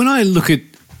 When I look at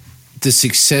the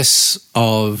success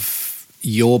of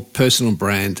your personal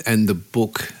brand and the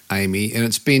book, Amy, and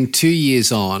it's been 2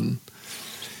 years on,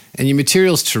 and your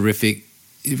material's terrific,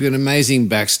 you've got an amazing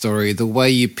backstory. The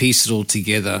way you piece it all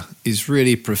together is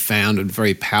really profound and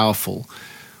very powerful.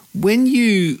 When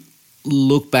you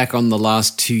look back on the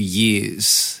last 2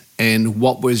 years and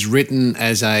what was written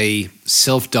as a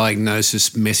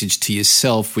self-diagnosis message to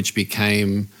yourself, which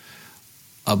became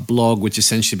a blog, which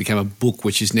essentially became a book,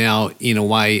 which is now, in a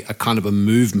way, a kind of a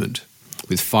movement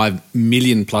with 5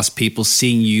 million plus people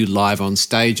seeing you live on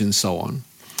stage and so on.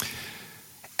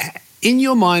 In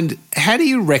your mind, how do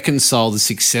you reconcile the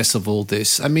success of all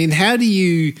this? I mean, how do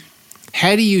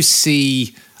you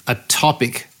see a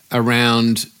topic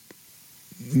around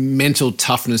mental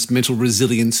toughness, mental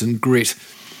resilience and grit?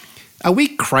 Are we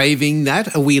craving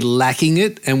that? Are we lacking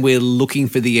it? And we're looking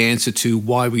for the answer to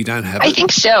why we don't have it? I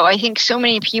think so. I think so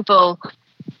many people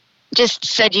just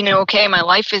said, okay, my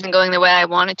life isn't going the way I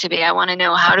want it to be. I want to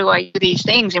know, how do I do these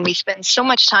things? And we spend so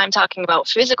much time talking about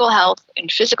physical health and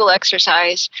physical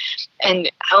exercise and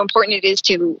how important it is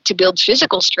to build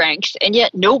physical strength. And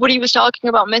yet nobody was talking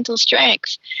about mental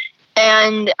strength.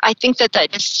 And I think that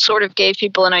just sort of gave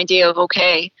people an idea of,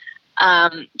 okay,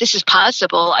 this is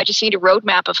possible. I just need a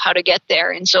roadmap of how to get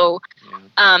there. And so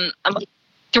I'm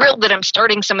thrilled that I'm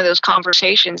starting some of those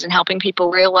conversations and helping people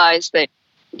realize that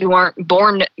you aren't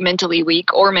born mentally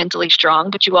weak or mentally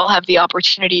strong, but you all have the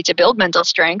opportunity to build mental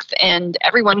strength, and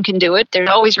everyone can do it. There's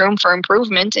always room for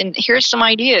improvement, and here's some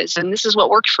ideas, and this is what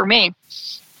worked for me.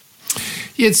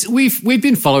 Yes, we've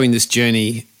been following this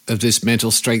journey of this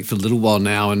mental strength for a little while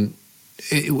now, and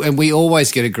and we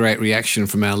always get a great reaction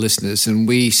from our listeners. And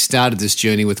we started this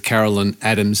journey with Carolyn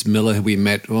Adams Miller, who we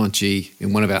met,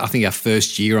 in one of our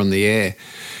first year on the air.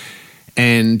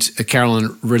 And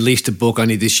Carolyn released a book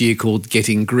only this year called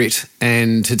Getting Grit,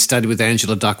 and had studied with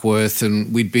Angela Duckworth,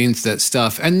 and we'd been through that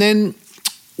stuff. And then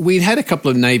we'd had a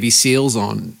couple of Navy SEALs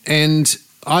on, and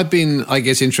I've been, I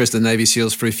guess, interested in Navy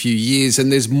SEALs for a few years,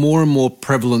 and there's more and more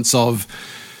prevalence of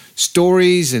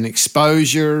stories and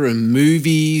exposure and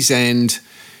movies, and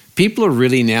people are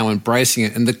really now embracing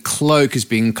it, and the cloak is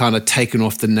being kind of taken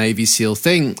off the Navy SEAL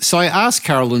thing. So I asked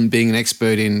Carolyn, being an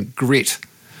expert in grit,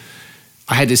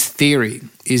 I had this theory,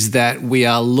 is that we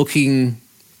are looking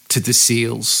to the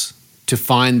SEALs to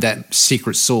find that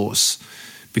secret sauce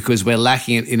because we're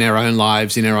lacking it in our own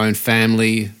lives, in our own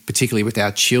family, particularly with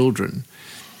our children.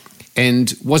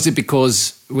 And was it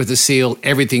because with a SEAL,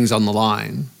 everything's on the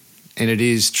line and it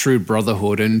is true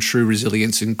brotherhood and true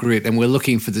resilience and grit, and we're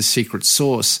looking for the secret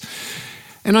sauce?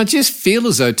 And I just feel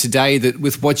as though today that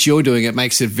with what you're doing, it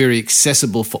makes it very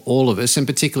accessible for all of us, and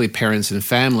particularly parents and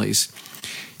families.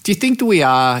 Do you think that we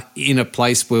are in a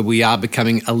place where we are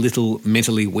becoming a little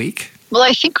mentally weak? Well,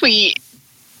 I think we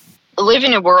live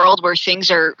in a world where things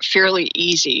are fairly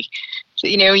easy.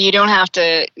 You know, you don't have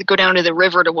to go down to the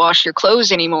river to wash your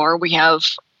clothes anymore. We have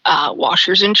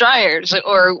washers and dryers.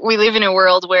 Or we live in a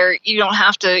world where you don't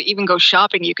have to even go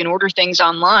shopping. You can order things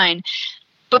online.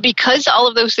 But because all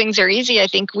of those things are easy, I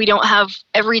think we don't have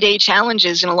everyday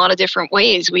challenges in a lot of different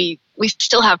ways. We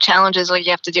still have challenges, like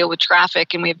you have to deal with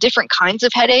traffic, and we have different kinds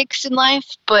of headaches in life.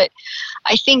 But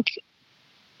I think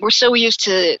we're so used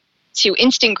to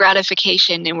instant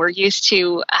gratification, and we're used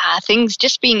to things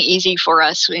just being easy for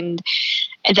us, and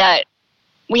that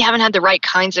we haven't had the right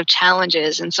kinds of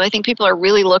challenges. And so I think people are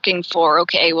really looking for,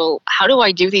 okay, well, how do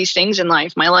I do these things in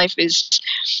life? My life is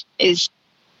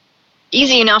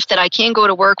easy enough that I can go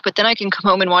to work, but then I can come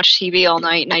home and watch TV all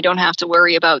night and I don't have to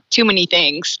worry about too many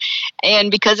things. And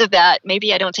because of that,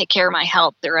 maybe I don't take care of my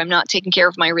health, or I'm not taking care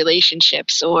of my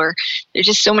relationships, or there's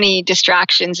just so many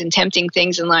distractions and tempting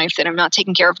things in life that I'm not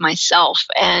taking care of myself.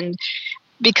 And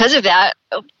because of that,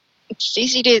 it's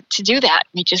easy to do that.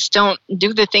 We just don't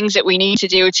do the things that we need to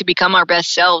do to become our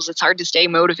best selves. It's hard to stay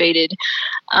motivated.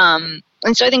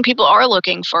 And so I think people are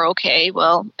looking for, okay,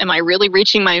 well, am I really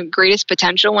reaching my greatest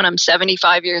potential when I'm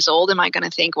 75 years old? Am I going to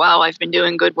think, wow, I've been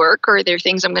doing good work? Or are there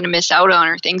things I'm going to miss out on,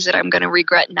 or things that I'm going to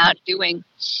regret not doing?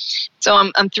 So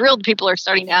I'm thrilled people are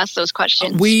starting to ask those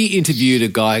questions. We interviewed a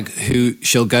guy who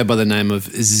shall go by the name of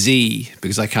Z,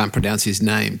 because I can't pronounce his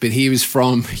name, but he was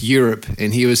from Europe,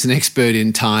 and he was an expert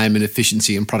in time and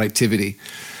efficiency and productivity.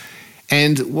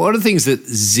 And one of the things that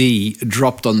Z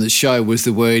dropped on the show was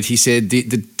the word, he said,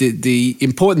 the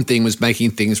important thing was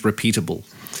making things repeatable.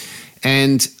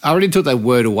 And I already took that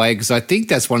word away because I think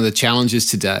that's one of the challenges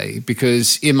today,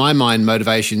 because in my mind,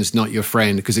 motivation is not your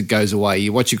friend because it goes away.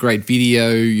 You watch a great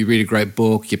video, you read a great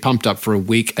book, you're pumped up for a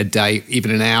week, a day,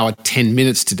 even an hour, 10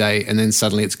 minutes today, and then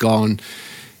suddenly it's gone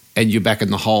and you're back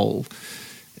in the hole.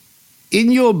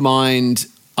 In your mind,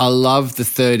 I love the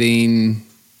 13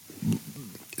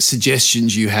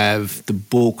 suggestions you have, the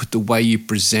book, the way you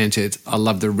present it. I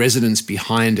love the resonance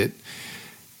behind it.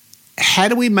 How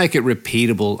do we make it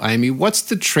repeatable, Amy? What's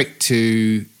the trick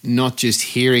to not just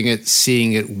hearing it,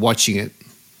 seeing it, watching it,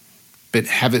 but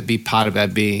have it be part of our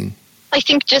being? I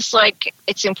think just like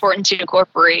it's important to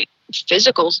incorporate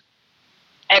physical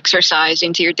exercise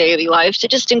into your daily life, to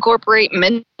just incorporate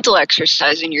mental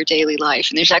exercise in your daily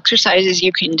life. And there's exercises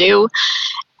you can do.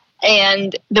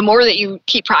 And the more that you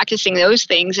keep practicing those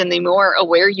things and the more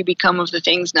aware you become of the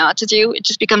things not to do, it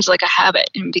just becomes like a habit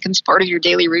and becomes part of your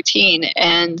daily routine.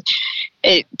 And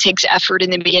it takes effort in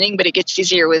the beginning, but it gets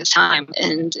easier with time.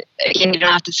 And again, you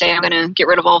don't have to say, I'm going to get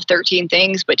rid of all 13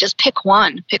 things, but just pick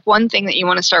one. Pick one thing that you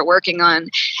want to start working on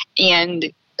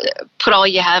and put all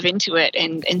you have into it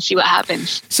and see what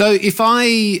happens. So if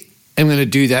I am going to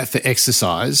do that for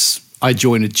exercise, I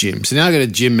join a gym. So now I've got a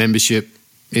gym membership.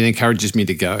 It encourages me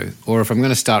to go. Or if I'm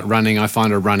going to start running, I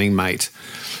find a running mate.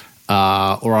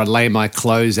 Or I lay my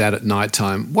clothes out at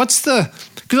nighttime. Because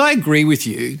I agree with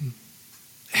you.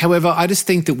 However, I just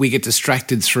think that we get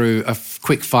distracted through a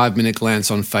quick 5-minute glance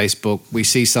on Facebook. We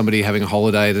see somebody having a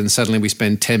holiday and suddenly we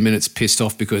spend 10 minutes pissed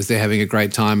off because they're having a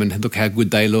great time and look how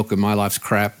good they look and my life's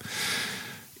crap.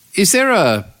 Is there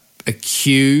a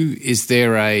cue? Is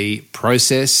there a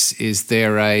process? Is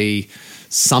there a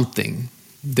something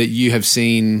that you have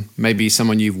seen, maybe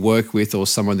someone you've worked with or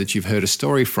someone that you've heard a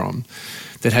story from,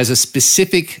 that has a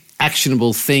specific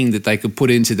actionable thing that they could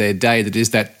put into their day that is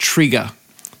that trigger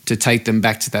to take them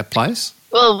back to that place?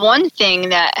 Well, one thing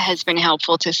that has been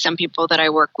helpful to some people that I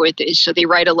work with is so they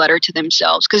write a letter to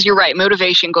themselves. Because you're right,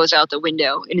 motivation goes out the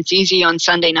window. And it's easy on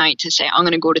Sunday night to say, I'm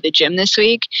going to go to the gym this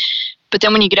week. But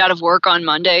then when you get out of work on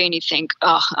Monday and you think,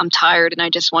 oh, I'm tired and I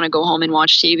just want to go home and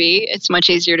watch TV, it's much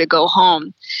easier to go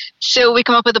home. So we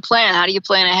come up with a plan. How do you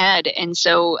plan ahead? And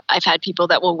so I've had people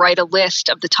that will write a list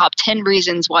of the top 10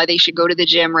 reasons why they should go to the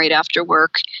gym right after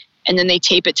work. And then they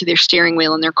tape it to their steering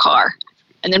wheel in their car.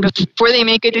 And then before they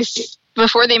make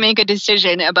a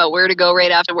decision about where to go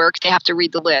right after work, they have to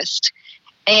read the list.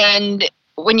 And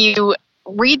when you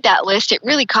read that list, it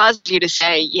really causes you to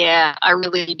say, yeah, I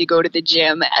really need to go to the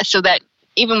gym, so that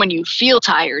even when you feel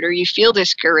tired or you feel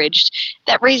discouraged,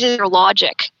 that raises your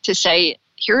logic to say,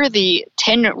 here are the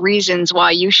 10 reasons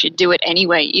why you should do it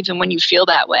anyway, even when you feel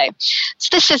that way. So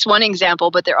this is one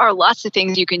example, but there are lots of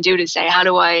things you can do to say, how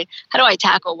do I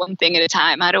tackle one thing at a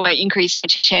time? How do I increase my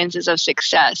chances of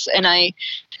success? And I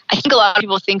think a lot of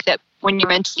people think that when you're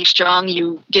mentally strong,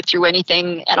 you get through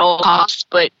anything at all costs,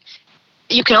 but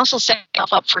you can also set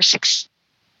yourself up for success.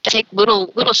 Take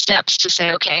little steps to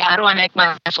say, okay, how do I make my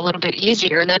life a little bit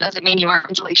easier? And that doesn't mean you aren't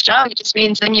mentally strong. It just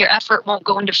means then your effort won't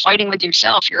go into fighting with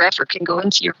yourself. Your effort can go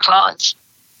into your cause.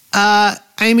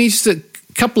 Amy, just a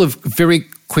couple of very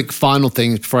quick final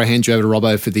things before I hand you over to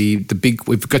Robbo for the big.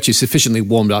 We've got you sufficiently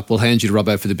warmed up. We'll hand you to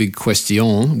Robbo for the big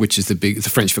question, which is the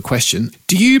French for question.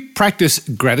 Do you practice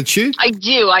gratitude? I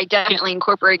do. I definitely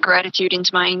incorporate gratitude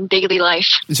into my daily life.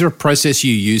 Is there a process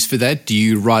you use for that? Do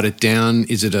you write it down?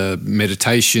 Is it a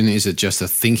meditation? Is it just a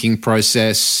thinking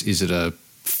process? Is it a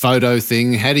photo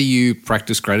thing? How do you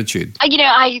practice gratitude?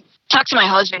 I talk to my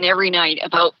husband every night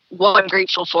about what I'm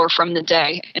grateful for from the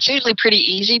day. It's usually pretty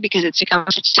easy because it's become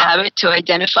such a habit to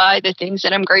identify the things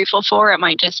that I'm grateful for. It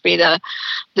might just be the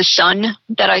sun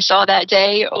that I saw that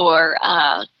day, or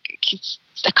a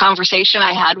conversation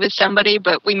I had with somebody,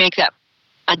 but we make that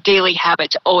a daily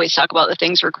habit to always talk about the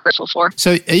things we're grateful for.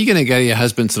 So are you going to go to your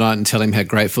husband tonight and tell him how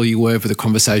grateful you were for the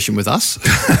conversation with us?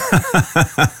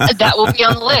 That will be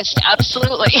on the list,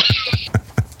 absolutely.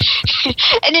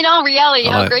 And in all reality,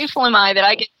 how grateful am I that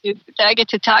I get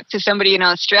to talk to somebody in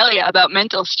Australia about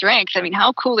mental strength? I mean,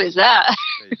 how cool is that?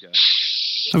 There you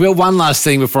go. Well, one last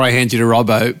thing before I hand you to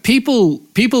Robbo.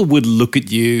 People would look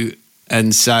at you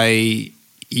and say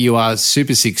you are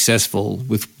super successful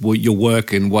with your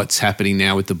work and what's happening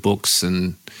now with the books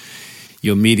and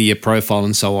your media profile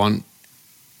and so on.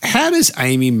 How does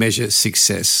Amy measure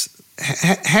success?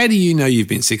 How do you know you've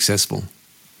been successful?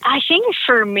 I think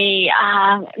for me,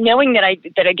 knowing that I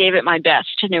gave it my best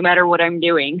no matter what I'm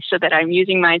doing, so that I'm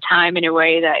using my time in a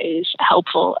way that is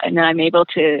helpful and that I'm able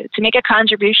to make a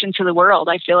contribution to the world.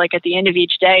 I feel like at the end of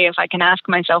each day, if I can ask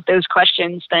myself those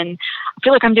questions, then I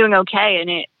feel like I'm doing okay, and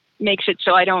it makes it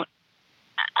so I'm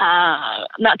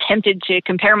not tempted to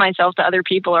compare myself to other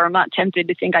people, or I'm not tempted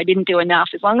to think I didn't do enough.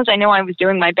 As long as I know I was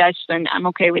doing my best, then I'm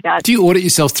okay with that. Do you audit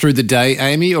yourself through the day,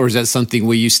 Amy, or is that something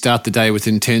where you start the day with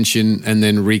intention and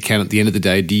then recount at the end of the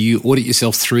day? Do you audit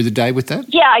yourself through the day with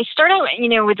that? Yeah, I start out,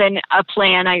 with a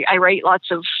plan. I write lots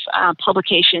of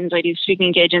publications. I do speaking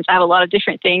engagements. I have a lot of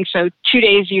different things, so 2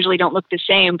 days usually don't look the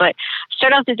same, but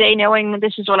start out the day knowing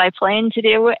this is what I plan to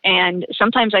do, and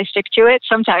sometimes I stick to it.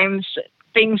 Sometimes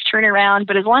things turn around,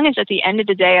 but as long as at the end of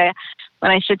the day,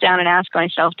 when I sit down and ask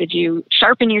myself, did you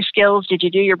sharpen your skills? Did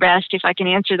you do your best? If I can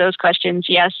answer those questions,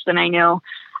 yes, then I know,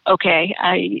 okay,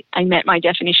 I met my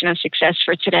definition of success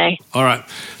for today. All right.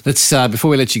 Let's,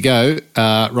 before we let you go,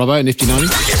 Robbo, Nifty 90.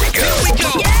 Here we go.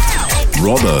 Yeah.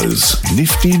 Robbo's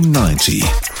Nifty 90.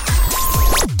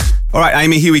 All right,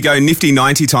 Amy, here we go. Nifty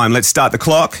 90 time. Let's start the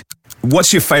clock.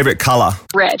 What's your favourite colour?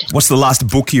 Red. What's the last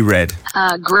book you read?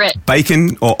 Grit.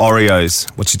 Bacon or Oreos?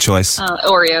 What's your choice?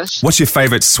 Oreos. What's your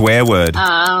favourite swear word?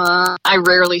 I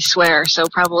rarely swear, so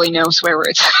probably no swear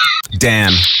words.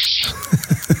 Damn.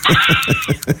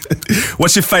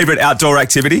 What's your favourite outdoor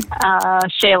activity?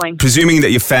 Sailing. Presuming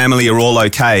that your family are all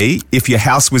okay, if your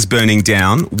house was burning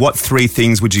down, what 3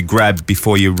 things would you grab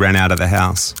before you ran out of the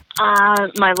house?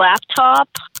 My laptop,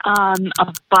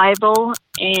 a Bible,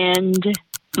 and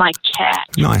my cat.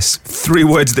 Nice. 3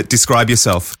 words that describe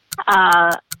yourself.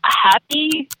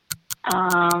 Happy,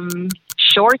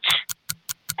 short,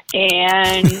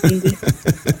 and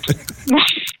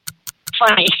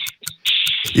funny.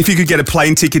 If you could get a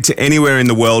plane ticket to anywhere in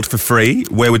the world for free,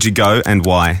 where would you go and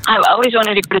why? I've always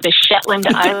wanted to go to the Shetland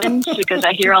Islands because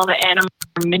I hear all the animals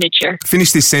are miniature.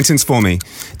 Finish this sentence for me.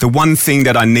 The one thing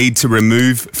that I need to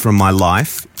remove from my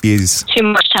life is... too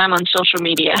much time on social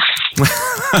media.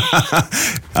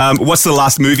 What's the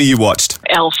last movie you watched?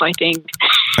 Elf, I think.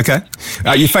 Okay.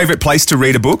 Your favourite place to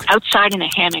read a book? Outside in a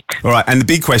hammock. All right. And the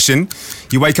big question,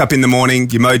 you wake up in the morning,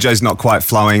 your mojo's not quite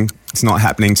flowing. It's not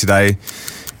happening today.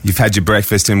 You've had your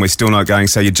breakfast and we're still not going.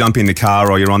 So you jump in the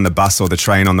car or you're on the bus or the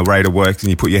train on the way to work and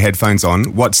you put your headphones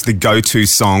on. What's the go-to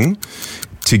song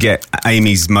to get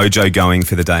Amy's mojo going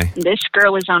for the day? This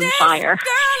girl is on fire.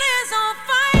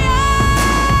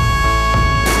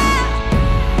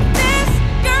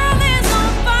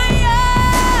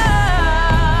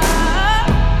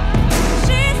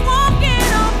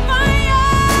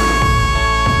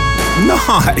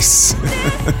 Nice.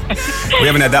 We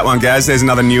haven't had that one, Gaz. There's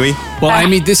another newie. Well,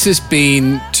 Amy, this has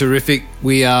been terrific.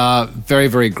 We are very,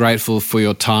 very grateful for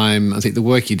your time. I think the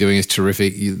work you're doing is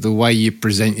terrific. The way you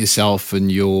present yourself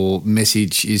and your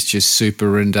message is just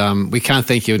super. And we can't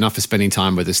thank you enough for spending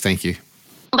time with us. Thank you.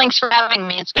 Thanks for having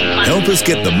me. It's been fun. Help us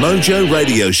get the Mojo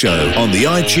Radio Show on the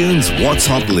iTunes What's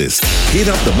Hot list. Hit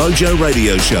up the Mojo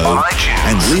Radio Show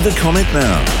and leave a comment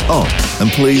now. Oh, and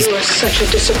please... You are such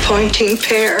a disappointing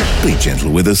pair. Be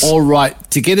gentle with us. All right.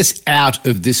 To get us out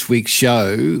of this week's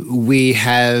show, we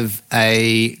have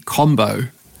a combo.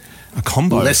 A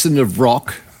combo? Lesson of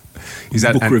Rock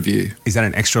book review. Is that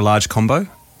an extra large combo?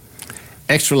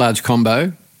 Extra large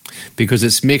combo because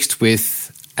it's mixed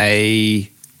with a...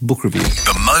 book review.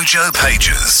 The Mojo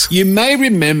Pages. You may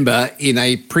remember in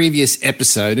a previous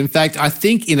episode, in fact, I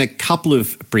think in a couple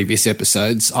of previous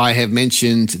episodes, I have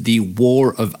mentioned The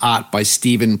War of Art by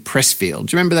Stephen Pressfield.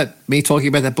 Do you remember me talking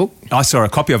about that book? I saw a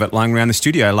copy of it lying around the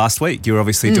studio last week. You were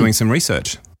obviously doing some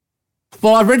research.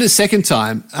 Well, I read it a second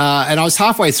time and I was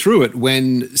halfway through it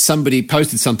when somebody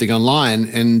posted something online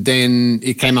and then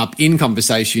it came up in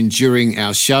conversation during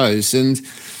our shows. And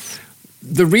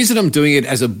the reason I'm doing it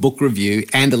as a book review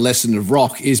and a lesson of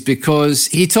rock is because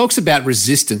he talks about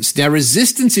resistance. Now,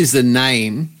 resistance is the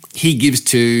name he gives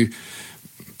to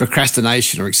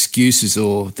procrastination or excuses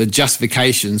or the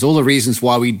justifications, all the reasons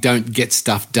why we don't get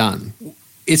stuff done.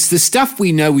 It's the stuff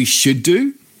we know we should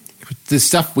do, the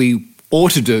stuff we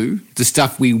ought to do, the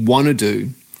stuff we want to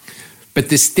do. But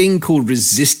this thing called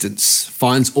resistance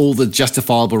finds all the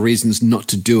justifiable reasons not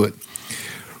to do it.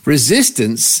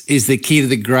 Resistance is the key to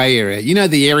the grey area. You know,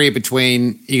 the area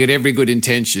between you got every good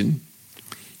intention,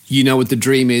 you know what the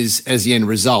dream is as the end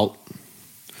result,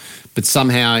 but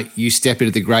somehow you step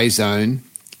into the grey zone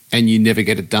and you never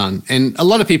get it done. And a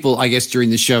lot of people, I guess,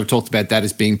 during the show have talked about that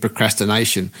as being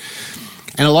procrastination.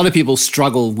 And a lot of people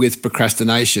struggle with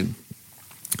procrastination.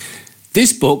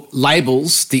 This book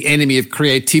labels the enemy of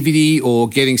creativity or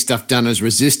getting stuff done as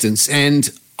resistance.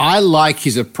 And I like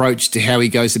his approach to how he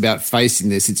goes about facing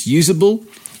this. It's usable,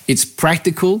 it's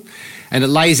practical, and it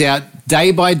lays out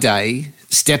day by day,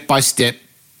 step by step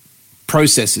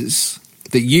processes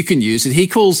that you can use. And he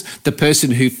calls the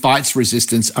person who fights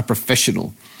resistance a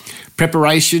professional.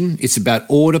 Preparation, it's about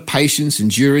order, patience,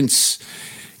 endurance.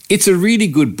 It's a really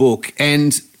good book.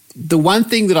 And the one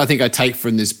thing that I think I take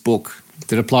from this book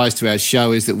that applies to our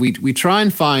show is that we try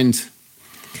and find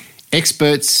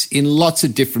experts in lots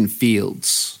of different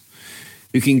fields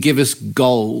who can give us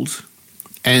gold,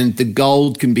 and the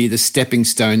gold can be the stepping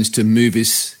stones to move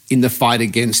us in the fight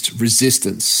against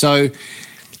resistance. So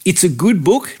it's a good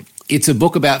book. It's a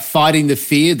book about fighting the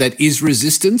fear that is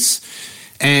resistance,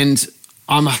 and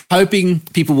I'm hoping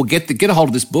people will get a hold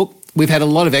of this book. We've had a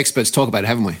lot of experts talk about it,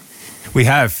 haven't we? We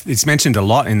have. It's mentioned a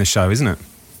lot in the show, isn't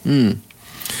it?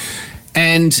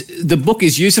 And the book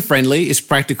is user-friendly, it's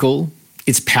practical,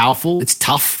 it's powerful, it's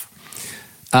tough.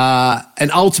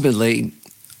 And ultimately,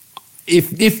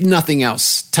 if nothing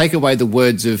else, take away the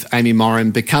words of Amy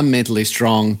Morin, become mentally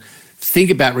strong, think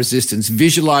about resistance,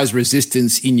 visualize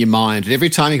resistance in your mind. And every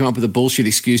time you come up with a bullshit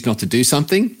excuse not to do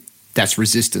something, that's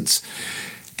resistance.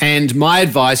 And my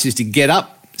advice is to get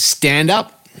up, stand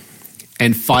up,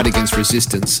 and fight against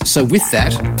resistance. So with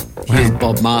that, here's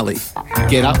Bob Marley.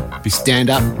 Get up,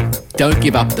 stand up, don't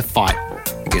give up the fight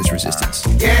against resistance.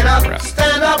 Get up,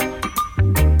 stand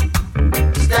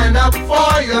up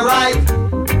for your right.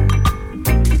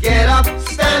 Get up,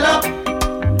 stand up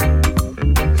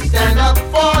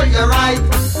for your right.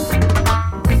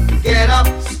 Get up,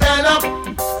 stand up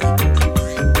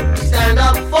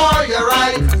for your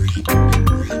right.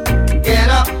 Get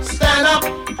up, stand up,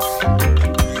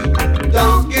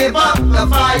 don't give up the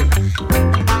fight.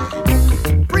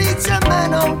 Preacher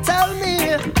man, don't tell me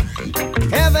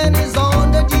heaven is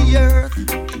under the earth.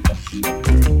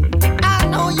 I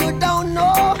know you don't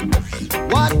know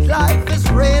what life is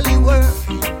really worth.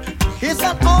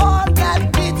 Isn't all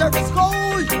that glitter is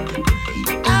gold?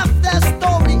 Half the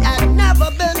story had never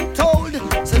been told,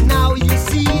 so now you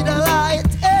see the light.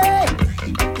 Hey,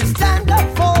 stand up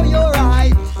for your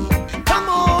right. Come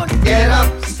on, get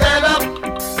up, stand up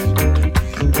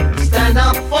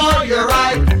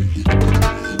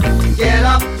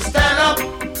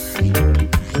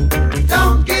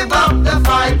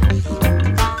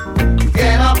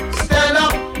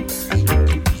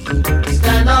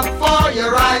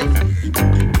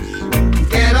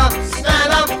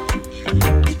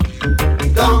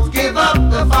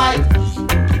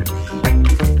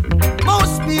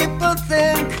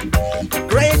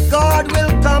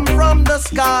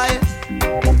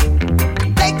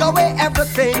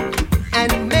everything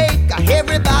and make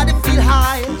everybody feel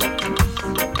high.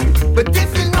 But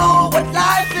if you know what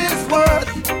life is worth,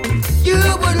 you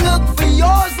would look for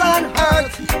yours on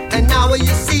earth. And now when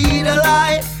you see the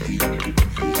light,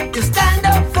 you stand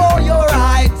up for your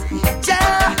rights.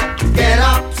 Yeah. Get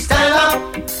up, stand up.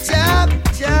 Yeah,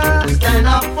 yeah. Stand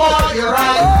up for your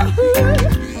rights.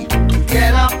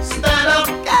 Get up, stand up.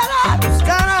 Get up,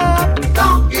 stand up.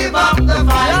 Don't give up the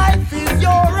fight. Life is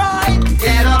your right.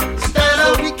 Get up, stand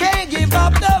up. So we can't give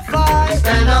up the fight.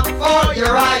 Stand up for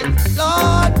your right.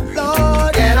 Lord,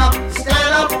 Lord. Get up,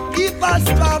 stand up. Keep us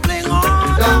traveling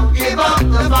on. Don't give up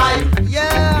the fight.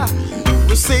 Yeah.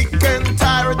 We're sick and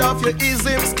tired of your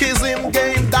ism, schism,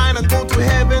 game, dine and go to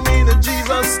heaven in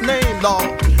Jesus' name, Lord.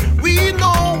 We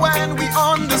know and we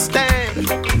understand.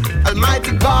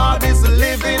 Almighty God is a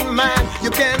living man.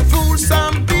 You can fool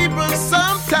some people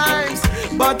sometimes,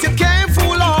 but you can't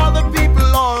fool all the people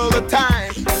all the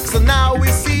time. So now we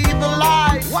see the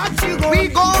light. What you gonna We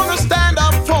gonna stand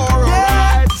up for our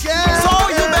rights. Yeah. So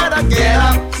you better get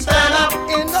up, stand up.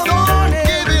 In the morning.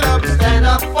 Give it up, Stand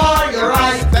up for your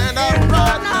right. stand up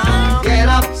right now. Get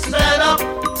up, stand up.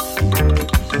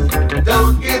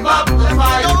 Don't give up the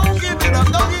fight. Don't give it up,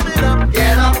 don't give it up.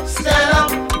 Get up, stand up.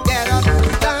 Get up,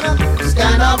 stand up.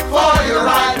 Stand up for your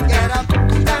right. Get up,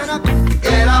 stand up.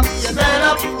 Get up, stand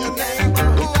up.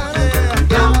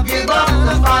 Don't give up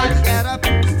the fight. Get up,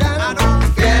 stand up.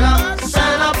 Get up,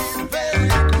 stand up.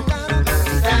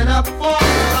 Stand up for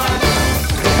your right.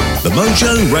 The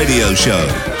Mojo Radio Show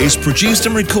is produced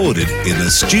and recorded in the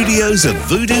studios of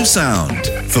Voodoo Sound.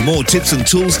 For more tips and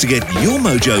tools to get your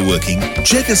mojo working,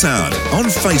 check us out on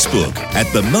Facebook at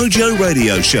The Mojo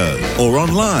Radio Show or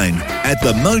online at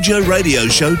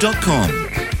themojoradioshow.com.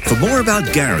 For more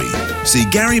about Gary, see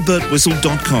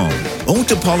GaryBurtWhistle.com, or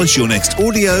to polish your next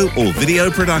audio or video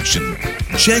production,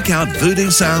 check out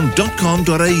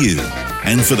voodoosound.com.au.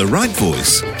 And for the right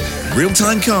voice,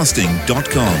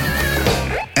 realtimecasting.com.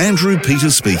 Andrew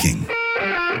Peters speaking.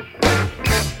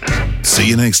 See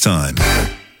you next time.